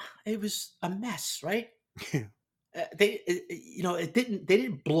 it was a mess, right? Yeah. They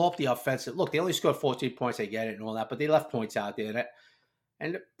didn't blow up the offensive. Look, they only scored 14 points. I get it and all that, but they left points out there.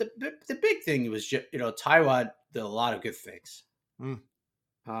 And the big thing was, Tyrod did a lot of good things.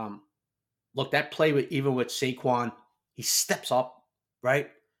 Look, that play even with Saquon, he steps up, right?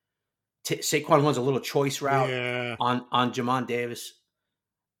 Saquon runs a little choice route on Jamon Davis.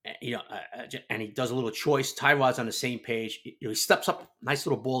 And he does a little choice. Tyrod's on the same page. He steps up, nice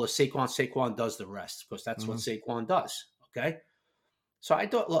little ball to Saquon. Saquon does the rest because that's what Saquon does. Okay, so I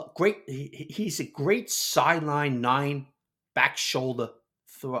thought, look, great. He's a great sideline 9 back shoulder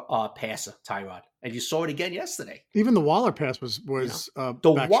passer, Tyrod, and you saw it again yesterday. Even the Waller pass was the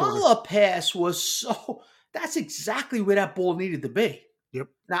Waller pass was so. That's exactly where that ball needed to be. Yep.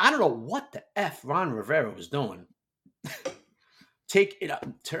 Now I don't know what the F Ron Rivera was doing. Taking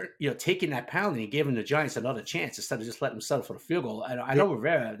that penalty and giving the Giants another chance instead of just letting them settle for the field goal. I know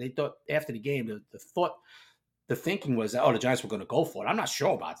Rivera, they thought after the game, the thinking was that, the Giants were going to go for it. I'm not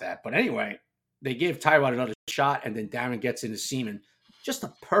sure about that. But anyway, they gave Tyrod another shot, and then Darren gets in the seam. And just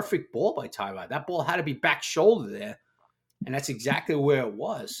a perfect ball by Tyrod. That ball had to be back shoulder there, and that's exactly where it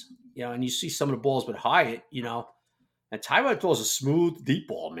was. And you see some of the balls with Hyatt, And Tyrod throws a smooth deep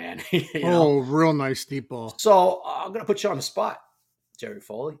ball, man. Real nice deep ball. So I'm gonna put you on the spot, Jerry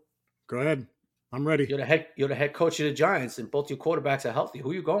Foley. Go ahead. I'm ready. You're the head coach of the Giants, and both your quarterbacks are healthy.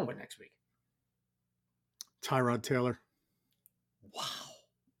 Who are you going with next week? Tyrod Taylor. Wow.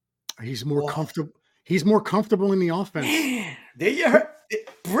 He's more comfortable. He's more comfortable in the offense. Man, there you heard.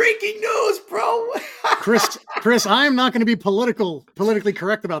 Breaking news, bro. Chris, I am not going to be politically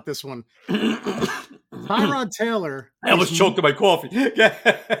correct about this one. Tyrod Taylor. I almost choked on my coffee.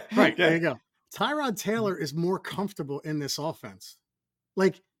 Right, there you go. Tyrod Taylor is more comfortable in this offense.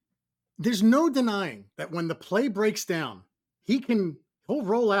 Like, there's no denying that when the play breaks down, he'll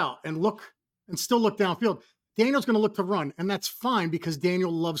roll out and still look downfield. Daniel's going to look to run, and that's fine because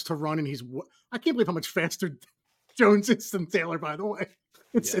Daniel loves to run, and I can't believe how much faster Jones is than Taylor, by the way.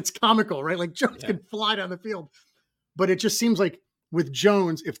 It's comical, right? Like Jones can fly down the field. But it just seems like with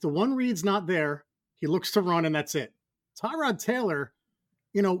Jones, if the one read's not there, he looks to run and that's it. Tyrod Taylor,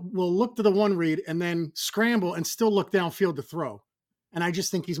 will look to the one read and then scramble and still look downfield to throw. And I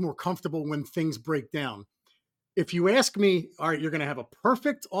just think he's more comfortable when things break down. If you ask me, all right, you're going to have a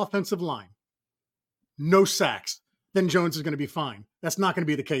perfect offensive line, no sacks, then Jones is going to be fine. That's not going to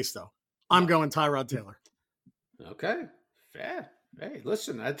be the case, though. I'm going Tyrod Taylor. Okay, fair. Hey,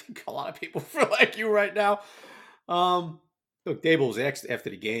 listen, I think a lot of people feel like you right now. Look, Dable was asked after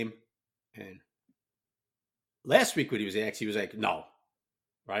the game, and last week when he was asked, he was like, no,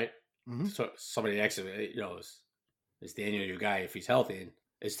 right? Mm-hmm. So somebody asked him, is Daniel your guy if he's healthy? And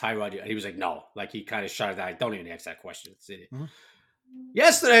is Tyrod? And he was like, no. Like he kind of shut it down. Don't even ask that question. Mm-hmm.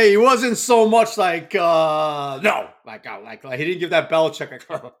 Yesterday, he wasn't so much like, no. Like he didn't give that Belichick, like,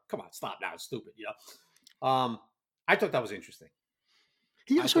 come on, stop now. It's stupid, I thought that was interesting.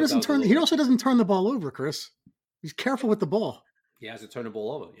 He also doesn't turn the ball over, Chris. He's careful with the ball. He has to turn the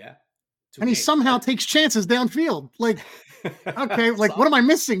ball over, yeah. And he somehow takes chances downfield. Like, okay, like what am I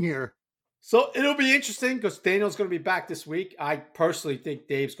missing here? So it'll be interesting because Daniel's going to be back this week. I personally think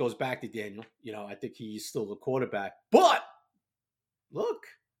Dave's goes back to Daniel. I think he's still the quarterback. But look,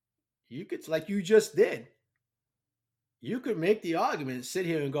 you could, like you just did, you could make the argument and sit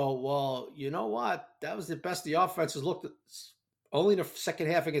here and go, well, you know what? That was the best the offenses looked at. Only the second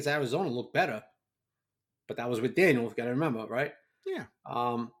half against Arizona looked better. But that was with Daniel, you've got to remember, right? Yeah.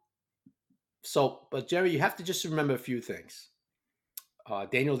 But Jerry, you have to just remember a few things.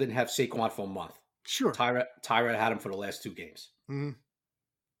 Daniel didn't have Saquon for a month. Sure. Tyrod had him for the last 2 games.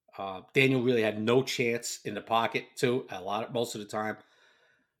 Mm-hmm. Daniel really had no chance in the pocket, too, most of the time.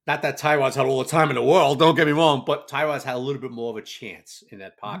 Not that Tyrod's had all the time in the world, don't get me wrong, but Tyrod's had a little bit more of a chance in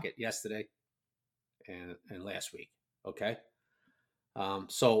that pocket yesterday and last week, okay?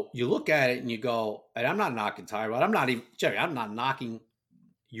 So you look at it and you go, and I'm not knocking Tyrod. Jerry, I'm not knocking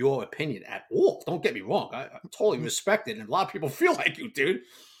your opinion at all. Don't get me wrong. I totally respect it. And a lot of people feel like you, dude.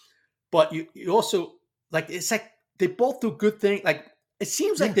 But you also, like, it's like they both do good things. Like, it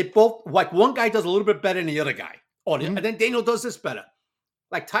seems like they both, like, one guy does a little bit better than the other guy. And then Daniel does this better.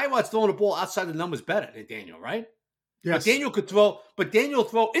 Like, Tyrod's throwing the ball outside the numbers better than Daniel, right? Yes. But Daniel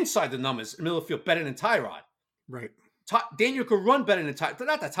throw inside the numbers in the middle of the field better than Tyrod. Right. Daniel could run better than Tyrod.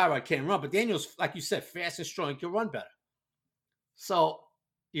 Not that Tyrod can't run, but Daniel's, like you said, fast and strong, can run better. So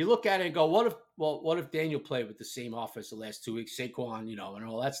you look at it and go, what if Daniel played with the same offense the last 2 weeks, Saquon, and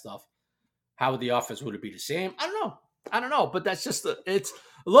all that stuff? How would the offense, would it be the same? I don't know. But that's just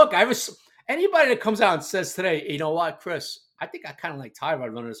anybody that comes out and says today, you know what, Chris, I think I kind of like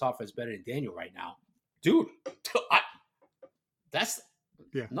Tyrod running this offense better than Daniel right now. Dude,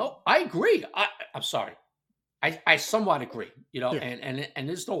 I agree. I'm sorry. I somewhat agree, and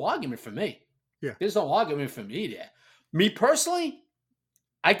there's no argument for me. Yeah. There's no argument for me there. Me personally,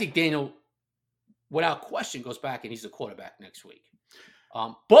 I think Daniel, without question, goes back and he's the quarterback next week.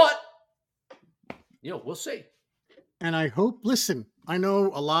 But, we'll see. And I hope, listen, I know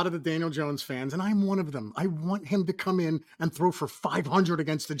a lot of the Daniel Jones fans, and I'm one of them. I want him to come in and throw for 500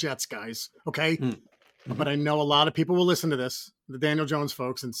 against the Jets, guys. Okay? Mm-hmm. But I know a lot of people will listen to this, the Daniel Jones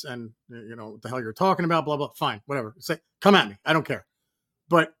folks, and what the hell you're talking about, blah, blah, fine, whatever. Say, come at me. I don't care.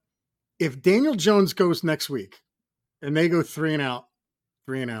 But if Daniel Jones goes next week and they go 3 and out,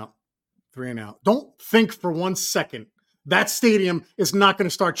 don't think for 1 second that stadium is not going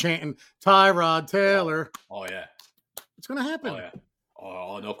to start chanting Tyrod Taylor. Oh yeah. It's going to happen. Oh, yeah.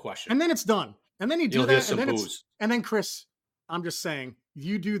 Oh, no question. And then it's done. And then you do that. And then, Chris, I'm just saying,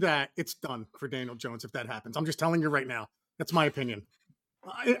 you do that, it's done for Daniel Jones if that happens. I'm just telling you right now. That's my opinion.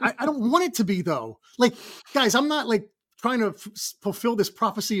 I don't want it to be, though. Like, guys, I'm not, like, trying to fulfill this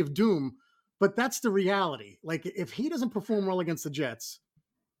prophecy of doom, but that's the reality. Like, if he doesn't perform well against the Jets,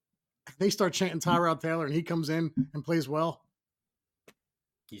 they start chanting Tyrod Taylor and he comes in and plays well,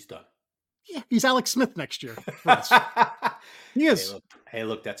 he's done. Yeah, he's Alex Smith next year for us. He is. Hey,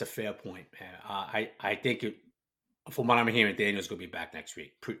 look, that's a fair point, man. I think from what I'm hearing, Daniel's going to be back next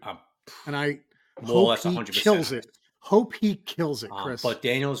week. And I more or less hope 100%. He kills it. Hope he kills it, Chris. But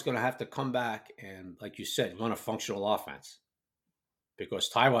Daniel's going to have to come back and, like you said, run a functional offense.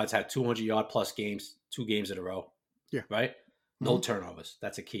 Because Tyrod's had 200-yard plus games, 2 games in a row. Yeah. Right? No turnovers.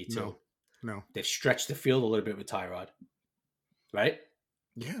 That's a key, too. No. They've stretched the field a little bit with Tyrod. Right?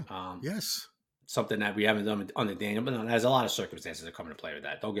 Yeah. Yes. Something that we haven't done under Daniel, but there's a lot of circumstances that come into play with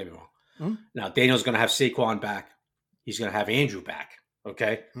that. Don't get me wrong. Mm-hmm. Now, Daniel's going to have Saquon back. He's going to have Andrew back.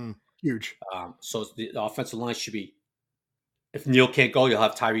 Okay? Huge. So the offensive line should be, if Neal can't go, you'll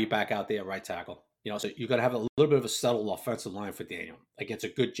have Tyree back out there, right tackle. So you're going to have a little bit of a settled offensive line for Daniel against a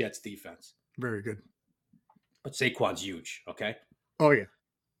good Jets defense. Very good. But Saquon's huge, okay? Oh, yeah.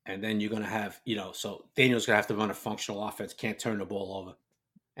 And then you're going to have, so Daniel's going to have to run a functional offense, can't turn the ball over,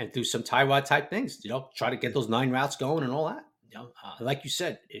 and do some Tyrod type things, try to get those 9 routes going and all that. Like you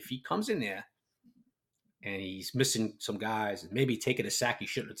said, if he comes in there and he's missing some guys, and maybe taking a sack he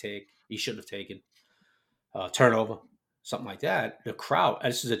shouldn't have taken, turnover, something like that, the crowd,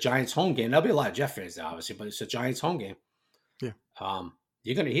 this is a Giants home game. There'll be a lot of Jet fans there, obviously, but it's a Giants home game. Yeah.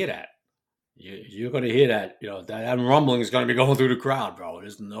 You're going to hear that. You're going to hear that, that rumbling is going to be going through the crowd, bro.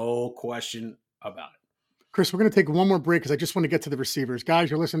 There's no question about it. Chris, we're going to take one more break because I just want to get to the receivers. Guys,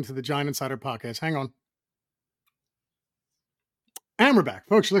 you're listening to the Giant Insider Podcast. Hang on. And we're back.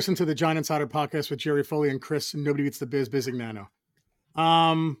 Folks, listen to the Giant Insider Podcast with Jerry Foley and Chris. Nobody Beats the Biz, Bizignano.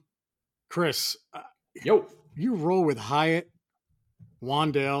 Chris. Yo. You roll with Hyatt,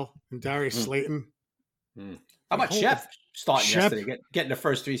 Wan'Dale, and Darius Slayton. How about Shep starting yesterday, getting the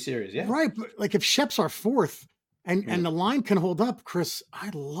first 3 series? Yeah. Right. But like if Shep's our 4th and the line can hold up, Chris, I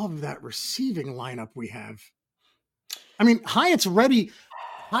love that receiving lineup we have. I mean, Hyatt's ready.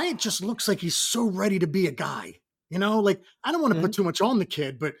 Hyatt just looks like he's so ready to be a guy. Like I don't want to put too much on the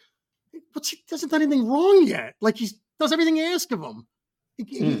kid, but he hasn't done anything wrong yet. Like he does everything you ask of him.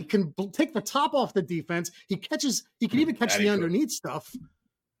 He can take the top off the defense. He can even catch the underneath stuff.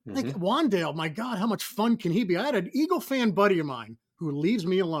 Like Wan'Dale, my God, how much fun can he be? I had an Eagle fan buddy of mine who leaves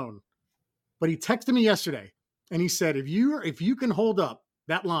me alone, but he texted me yesterday and he said, if you can hold up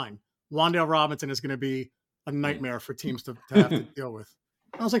that line, Wan'Dale Robinson is going to be a nightmare for teams to have to deal with.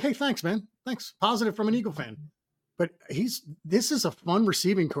 I was like, hey, thanks, man. Thanks. Positive from an Eagle fan. But this is a fun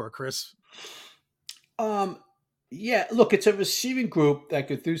receiving core, Chris. Yeah, look, it's a receiving group that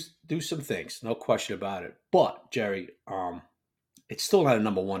could do some things, no question about it. But Jerry, it's still not a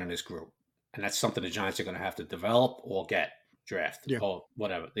number 1 in this group, and that's something the Giants are going to have to develop or draft or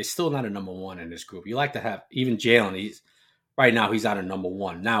whatever. They're still not a number 1 in this group. You like to have even Jalen. Right now he's not a number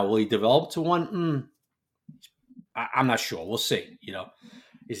 1. Now will he develop to one? I'm not sure. We'll see.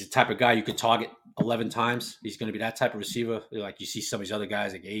 He's the type of guy you could target 11 times. He's going to be that type of receiver, like you see some of these other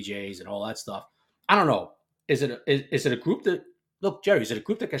guys like AJ's and all that stuff. I don't know. Is it a group that look, Jerry? Is it a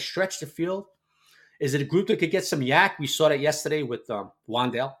group that can stretch the field? Is it a group that could get some yak? We saw that yesterday with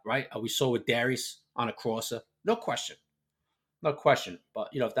Wan'Dale, right? We saw with Darius on a crosser. No question. But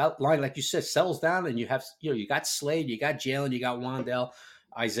if that line, like you said, settles down, and you have you got Slade, you got Jalen, you got Wan'Dale,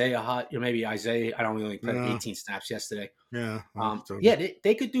 Isaiah, maybe Isaiah. I don't really played 18 snaps yesterday. Yeah.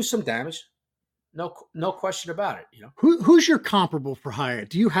 They could do some damage. No question about it. Who's your comparable for Hyatt?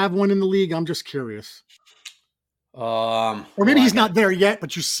 Do you have one in the league? I'm just curious. Or maybe he's not there yet,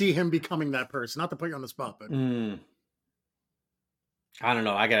 but you see him becoming that person. Not to put you on the spot, but I don't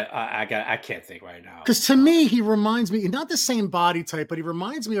know. I can't think right now. Because to me, he reminds me, not the same body type, but he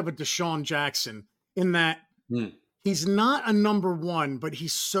reminds me of a Deshaun Jackson in that he's not a number 1, but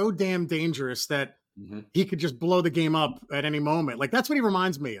he's so damn dangerous that he could just blow the game up at any moment. Like that's what he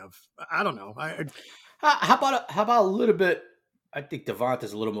reminds me of. I don't know. How about a little bit? I think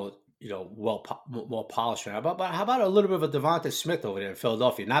Devonta's a little more, more polished. How about a little bit of a Devonta Smith over there in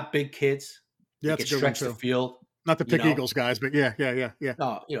Philadelphia? Not big kids. Yeah, can stretch the field. Not to pick Eagles guys, but yeah.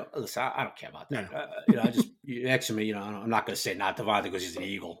 No, listen, I don't care about that. I just you ask me, I'm not going to say not Devonta because he's an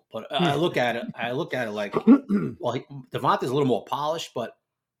Eagle, but I look at it like, well, Devonta's a little more polished, but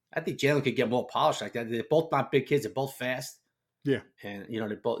I think Jalen could get more polished like that. They're both not big kids. They're both fast. Yeah. And,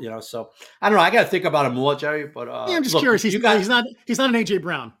 they both, so I don't know. I got to think about it more, Jerry, but I'm just curious. He's not an AJ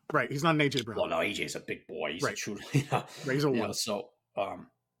Brown. Right. He's not an AJ Brown. Well, no, AJ's a big boy. He's a true, right, he's a one. So,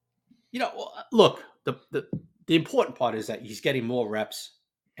 look, the important part is that he's getting more reps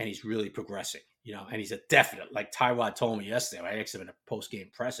and he's really progressing, and he's a definite, like Tyrod told me yesterday. I asked him in a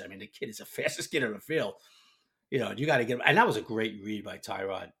post-game presser. I mean, the kid is the fastest kid on the field. You know, you got to get him. And that was a great read by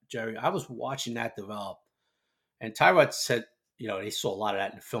Tyrod, Jerry. I was watching that develop. And Tyrod said, you know, they saw a lot of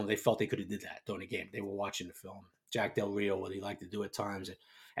that in the film. They felt they could have did that during the game. They were watching the film. Jack Del Rio, what he liked to do at times.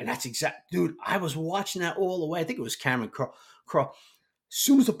 And that's dude, I was watching that all the way. I think it was Cameron Crow. As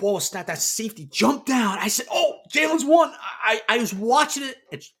soon as the ball was snapped, that safety jumped down. I said, oh, Jalen's won. I was watching it.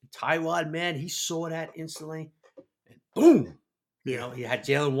 And Tyrod, man, he saw that instantly. And boom. Yeah. You know, he had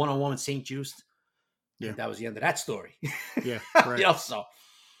Jalen one-on-one with St. Juice. Yeah. That was the end of that story. Yeah. Right. You know, so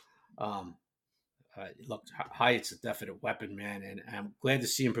look, Hyatt's a definite weapon, man, and I'm glad to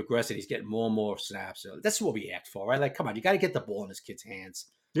see him progress. And he's getting more and more snaps. So that's what we asked for, right? Like, come on, you got to get the ball in this kid's hands,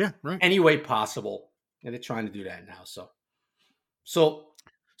 Yeah. Right. any way possible, and they're trying to do that now.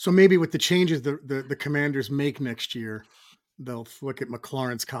 So maybe with the changes the Commanders make next year, they'll look at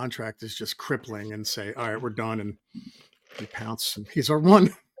McLaurin's contract as just crippling and say, all right, we're done, and he pounce, and he's our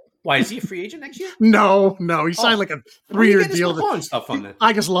one. why is he a free agent next year? No, he signed like a 3-year deal. McLaurin stuff on that.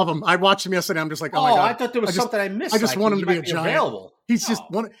 I just love him. I watched him yesterday. I'm just like, oh my God. I thought there was something I missed. I just want him to be a might giant. Available. He's just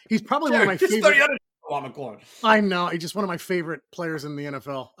one. He's probably one of my favorite. McLaurin. I know. He's just one of my favorite players in the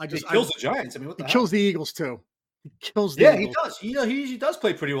NFL. He kills the Giants. I mean, what the he hell? kills the Eagles too. He kills the Yeah, Eagles. he does. He usually does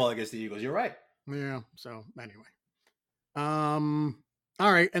play pretty well against the Eagles. You're right. Yeah. So anyway,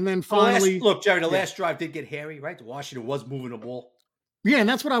 all right, and then finally, look, Jerry, the last drive did get hairy, right? Washington was moving the ball. Yeah, and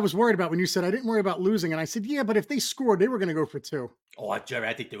that's what I was worried about when you said I didn't worry about losing, and I said, yeah, but if they scored, they were going to go for 2. Oh, Jerry,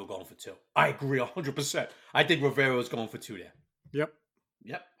 I think they were going for 2. I agree 100%. I think Rivera was going for 2 there.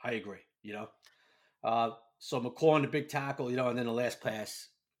 Yep, I agree. You know, so McLaurin, the big tackle, you know, and then the last pass.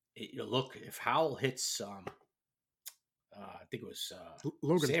 Look, if Howell hits, I think it was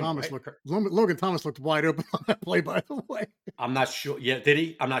Logan Sam, Thomas. right? Logan Thomas looked wide open on that play. By the way, I'm not sure. Yeah, did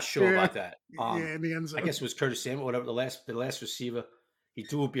he? I'm not sure about that. In the end zone. I guess it was Curtis Samuel, whatever the last receiver. He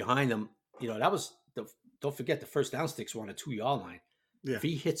threw it behind him. You know, that was don't forget the first down sticks were on a 2-yard line. Yeah. If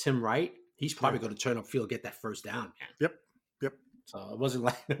he hits him right, he's probably going to turn upfield, get that first down. Man. Yep. So it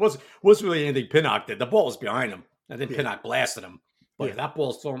wasn't really anything Pinnock did. The ball was behind him, and then Pinnock blasted him. But if that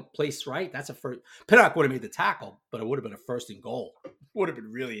ball's placed right, that's a first. Pinnock would have made the tackle, but it would have been a first and goal. Would have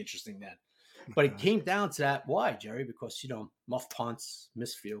been really interesting then. But it came down to that. Why, Jerry? Because, you know, muff punts,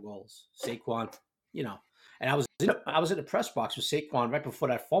 missed field goals, Saquon, you know. And I was in the press box with Saquon right before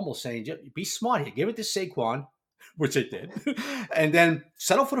that fumble saying, be smart here. Give it to Saquon, which it did. And then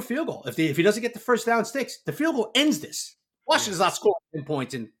settle for the field goal. If he doesn't get the first down sticks, the field goal ends this. Washington's not scoring 10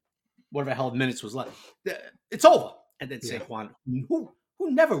 points in whatever hell minutes was left. It's over. And then Saquon, who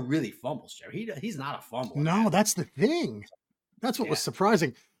never really fumbles, Jerry. He's not a fumbler. No, that's the thing. That's what was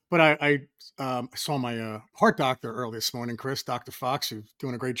surprising. But I saw my heart doctor early this morning, Chris, Dr. Fox, who's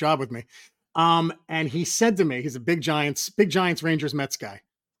doing a great job with me. And he said to me, he's a big Giants, Rangers, Mets guy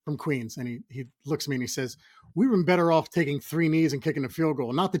from Queens. And he looks at me and he says, we were better off taking 3 knees and kicking a field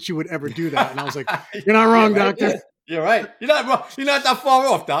goal. Not that you would ever do that. And I was like, you're not wrong, doctor. Yeah. You're right. You're not wrong. You're not that far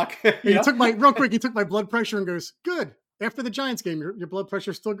off, Doc. He took my blood pressure and goes, good. After the Giants game, your blood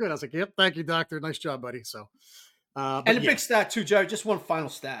pressure's still good. I was like, yep, thank you, doctor. Nice job, buddy. So, and a big stat too, Jerry. Just one final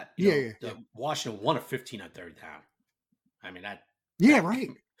stat. Yeah. Washington 1 of 15 on third down. I mean that. Yeah, right.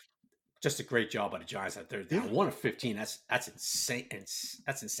 Just a great job by the Giants on third down. 1 of 15. That's insane.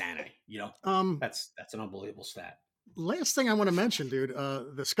 That's insanity. You know, that's an unbelievable stat. Last thing I want to mention, dude,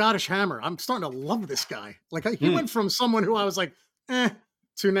 the Scottish Hammer. I'm starting to love this guy. Like he went from someone who I was like,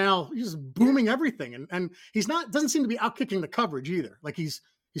 to now he's booming everything, and he's doesn't seem to be outkicking the coverage either. Like he's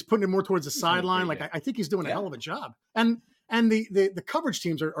putting it more towards the sideline. Like I think he's doing a hell of a job. And the coverage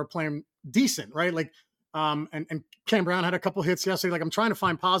teams are playing decent, right? Like and Cam Brown had a couple hits yesterday. Like I'm trying to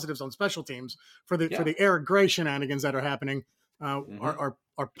find positives on special teams for the Eric Gray shenanigans that are happening.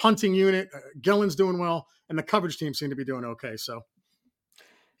 Our punting unit, Gillen's doing well, and the coverage team seem to be doing okay. So,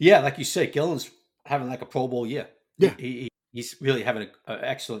 yeah, like you say, Gillen's having like a Pro Bowl year. Yeah, he's really having an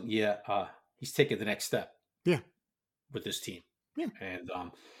excellent year. He's taking the next step. Yeah, with this team. Yeah, and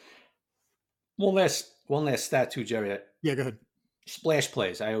one last stat too, Jerry. Yeah, go ahead. Splash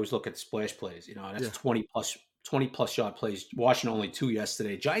plays. I always look at splash plays. You know, and that's 20 plus yard plays. Washington only 2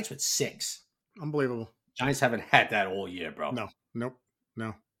 yesterday. Giants with 6. Unbelievable. Giants haven't had that all year, bro. No.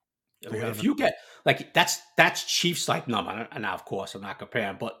 If you get like that's Chiefs like number. And now, of course, I'm not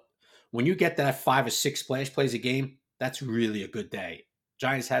comparing, but when you get that 5 or 6 splash plays a game, that's really a good day.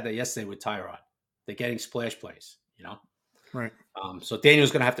 Giants had that yesterday with Tyrod. They're getting splash plays, you know. Right. So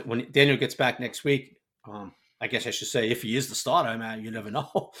Daniel's gonna have to when Daniel gets back next week. I guess I should say if he is the starter, man, you never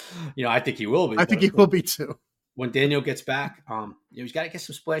know. You know, I think he will be. I think he will be too. When Daniel gets back, he's got to get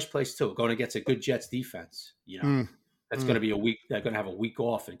some splash plays too. Going against a good Jets defense, you know. That's going to be a week. They're going to have a week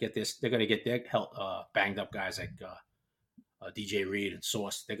off and get this. They're going to get their banged up guys like DJ Reed and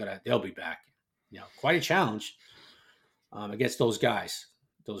Sauce. They'll be back. Quite a challenge against those guys,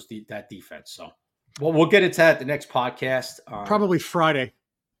 that defense. So, well, we'll get into that the next podcast. Probably Friday,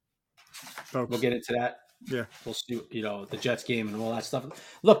 folks. We'll get into that. Yeah, we'll see. The Jets game and all that stuff.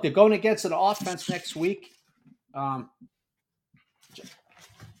 Look, they're going against an offense next week.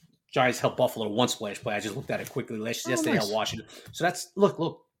 Giants helped Buffalo one splash play. I just looked at it quickly yesterday at Washington. So that's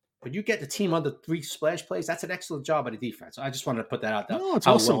look. When you get the team under 3 splash plays, that's an excellent job by the defense. I just wanted to put that out there. No, it's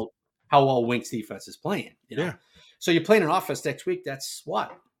awesome. How well Wink's defense is playing. Yeah. So you're playing an offense next week. That's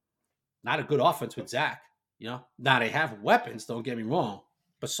what? Not a good offense with Zach. Now they have weapons. Don't get me wrong,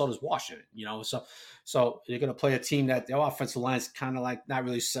 but so does Washington. So you're going to play a team that their offensive line is kind of like not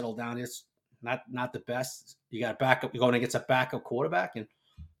really settled down. It's not the best. You got a backup. You're going against a backup quarterback and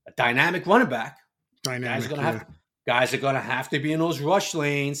a dynamic running back. Guys are going to have to be in those rush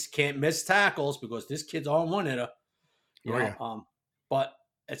lanes. Can't miss tackles because this kid's on one hitter. But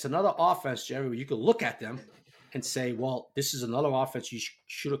it's another offense, Jerry, where you can look at them and say, well, this is another offense you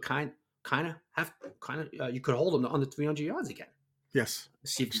should have kind of you could hold them to under 300 yards again. Yes.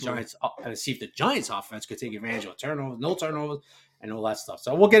 See if the Giants offense could take advantage of turnovers, no turnovers, and all that stuff.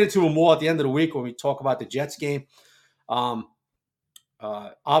 So we'll get into it more at the end of the week when we talk about the Jets game.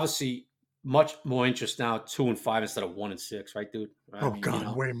 Obviously, much more interest now, 2-5 instead of 1-6, right, dude?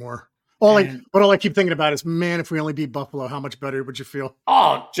 Way more. All I keep thinking about is, man, if we only beat Buffalo, how much better would you feel?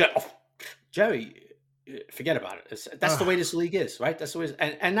 Oh, Jerry, forget about it. That's the way this league is, right? That's the way.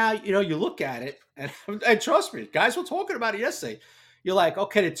 And now you look at it, and trust me, guys were talking about it yesterday. You're like,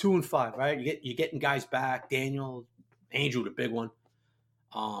 okay, they're 2-5, right? You're getting guys back. Daniel, Andrew, the big one.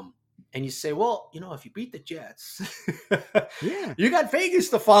 And you say, well, if you beat the Jets, you got Vegas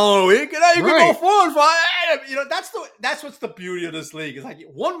the following week, and now you can go 4-5. That's what's the beauty of this league. It's like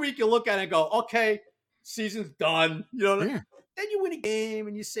 1 week you look at it and go, okay, season's done. Then you win a game,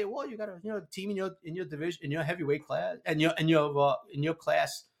 and you say, well, you got a team in your division, in your heavyweight class, and in your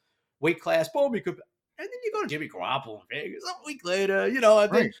class, weight class. Boom, you could, and then you go to Jimmy Garoppolo in Vegas a week later.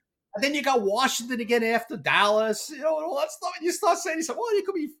 And then you got Washington again after Dallas. And all that stuff. And you start saying, well, you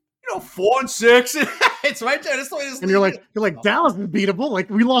could be. 4-6. It's right there. That's the way this. And you're like Dallas is beatable. Like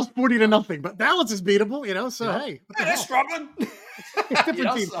we lost 40-0, but Dallas is beatable. So hey, they're struggling.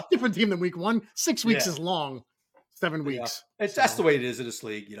 Different team than week 1. 6 weeks is long. 7 weeks. That's the way it is in this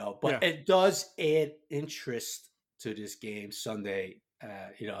league. But it does add interest to this game Sunday.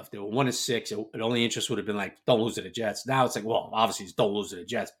 If they were 1-6, the only interest would have been like, don't lose to the Jets. Now it's like, well, obviously it's don't lose to the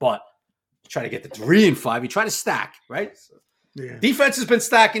Jets, but you try to get to 3-5. You try to stack, right? Yeah. Defense has been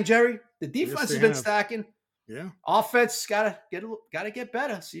stacking, Jerry. The defense has been stacking. Yeah. Offense gotta get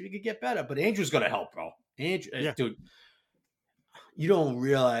better. See if you can get better. But Andrew's gonna help, bro. Dude, you don't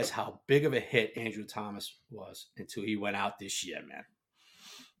realize how big of a hit Andrew Thomas was until he went out this year, man.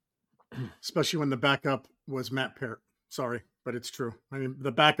 Especially when the backup was Matt Parrott. Sorry, but it's true. I mean,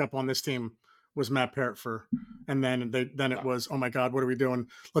 the backup on this team was Matt Parrott and then it was, oh my God, what are we doing?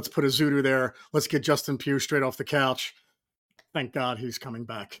 Let's put a Zudu there. Let's get Justin Pugh straight off the couch. Thank God he's coming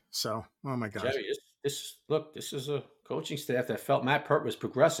back. So, oh my gosh. Jerry, this is a coaching staff that felt Matt Parrott was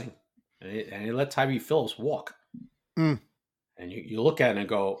progressing, and he let Tyree Phillips walk. And you look at it and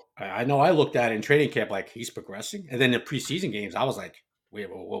go, I know I looked at it in training camp like he's progressing, and then in the preseason games I was like, wait a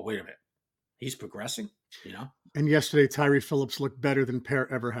minute, he's progressing, And yesterday Tyree Phillips looked better than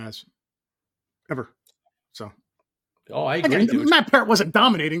Parrott ever has, So. Oh, I agree. Again, Matt Parrott wasn't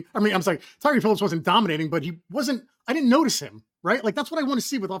dominating. I mean, I'm sorry, Tyree Phillips wasn't dominating, but he wasn't. I didn't notice him, right? Like, that's what I want to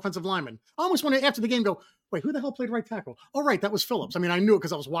see with offensive linemen. I almost want to, after the game, go, wait, who the hell played right tackle? Oh, right, that was Phillips. I mean, I knew it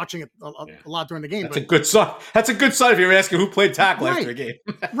because I was watching it a lot during the game. That's a good sign. That's a good sign if you're asking who played tackle after a game.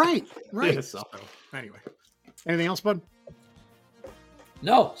 Right. Yeah, so. Anyway, anything else, bud?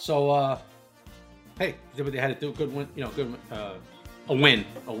 No. So, hey, they had to do a good win. A win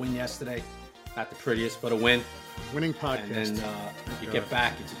yesterday. Not the prettiest, but a win. Winning podcast. And then you get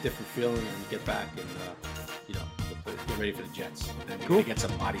back. It's a different feeling, and you get back and get ready for the Jets. And you're going to get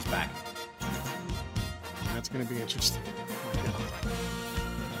some bodies back. That's going to be interesting.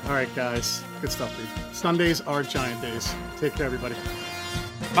 All right, guys. Good stuff, dude. Sundays are Giant days. Take care, everybody.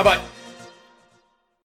 Bye-bye.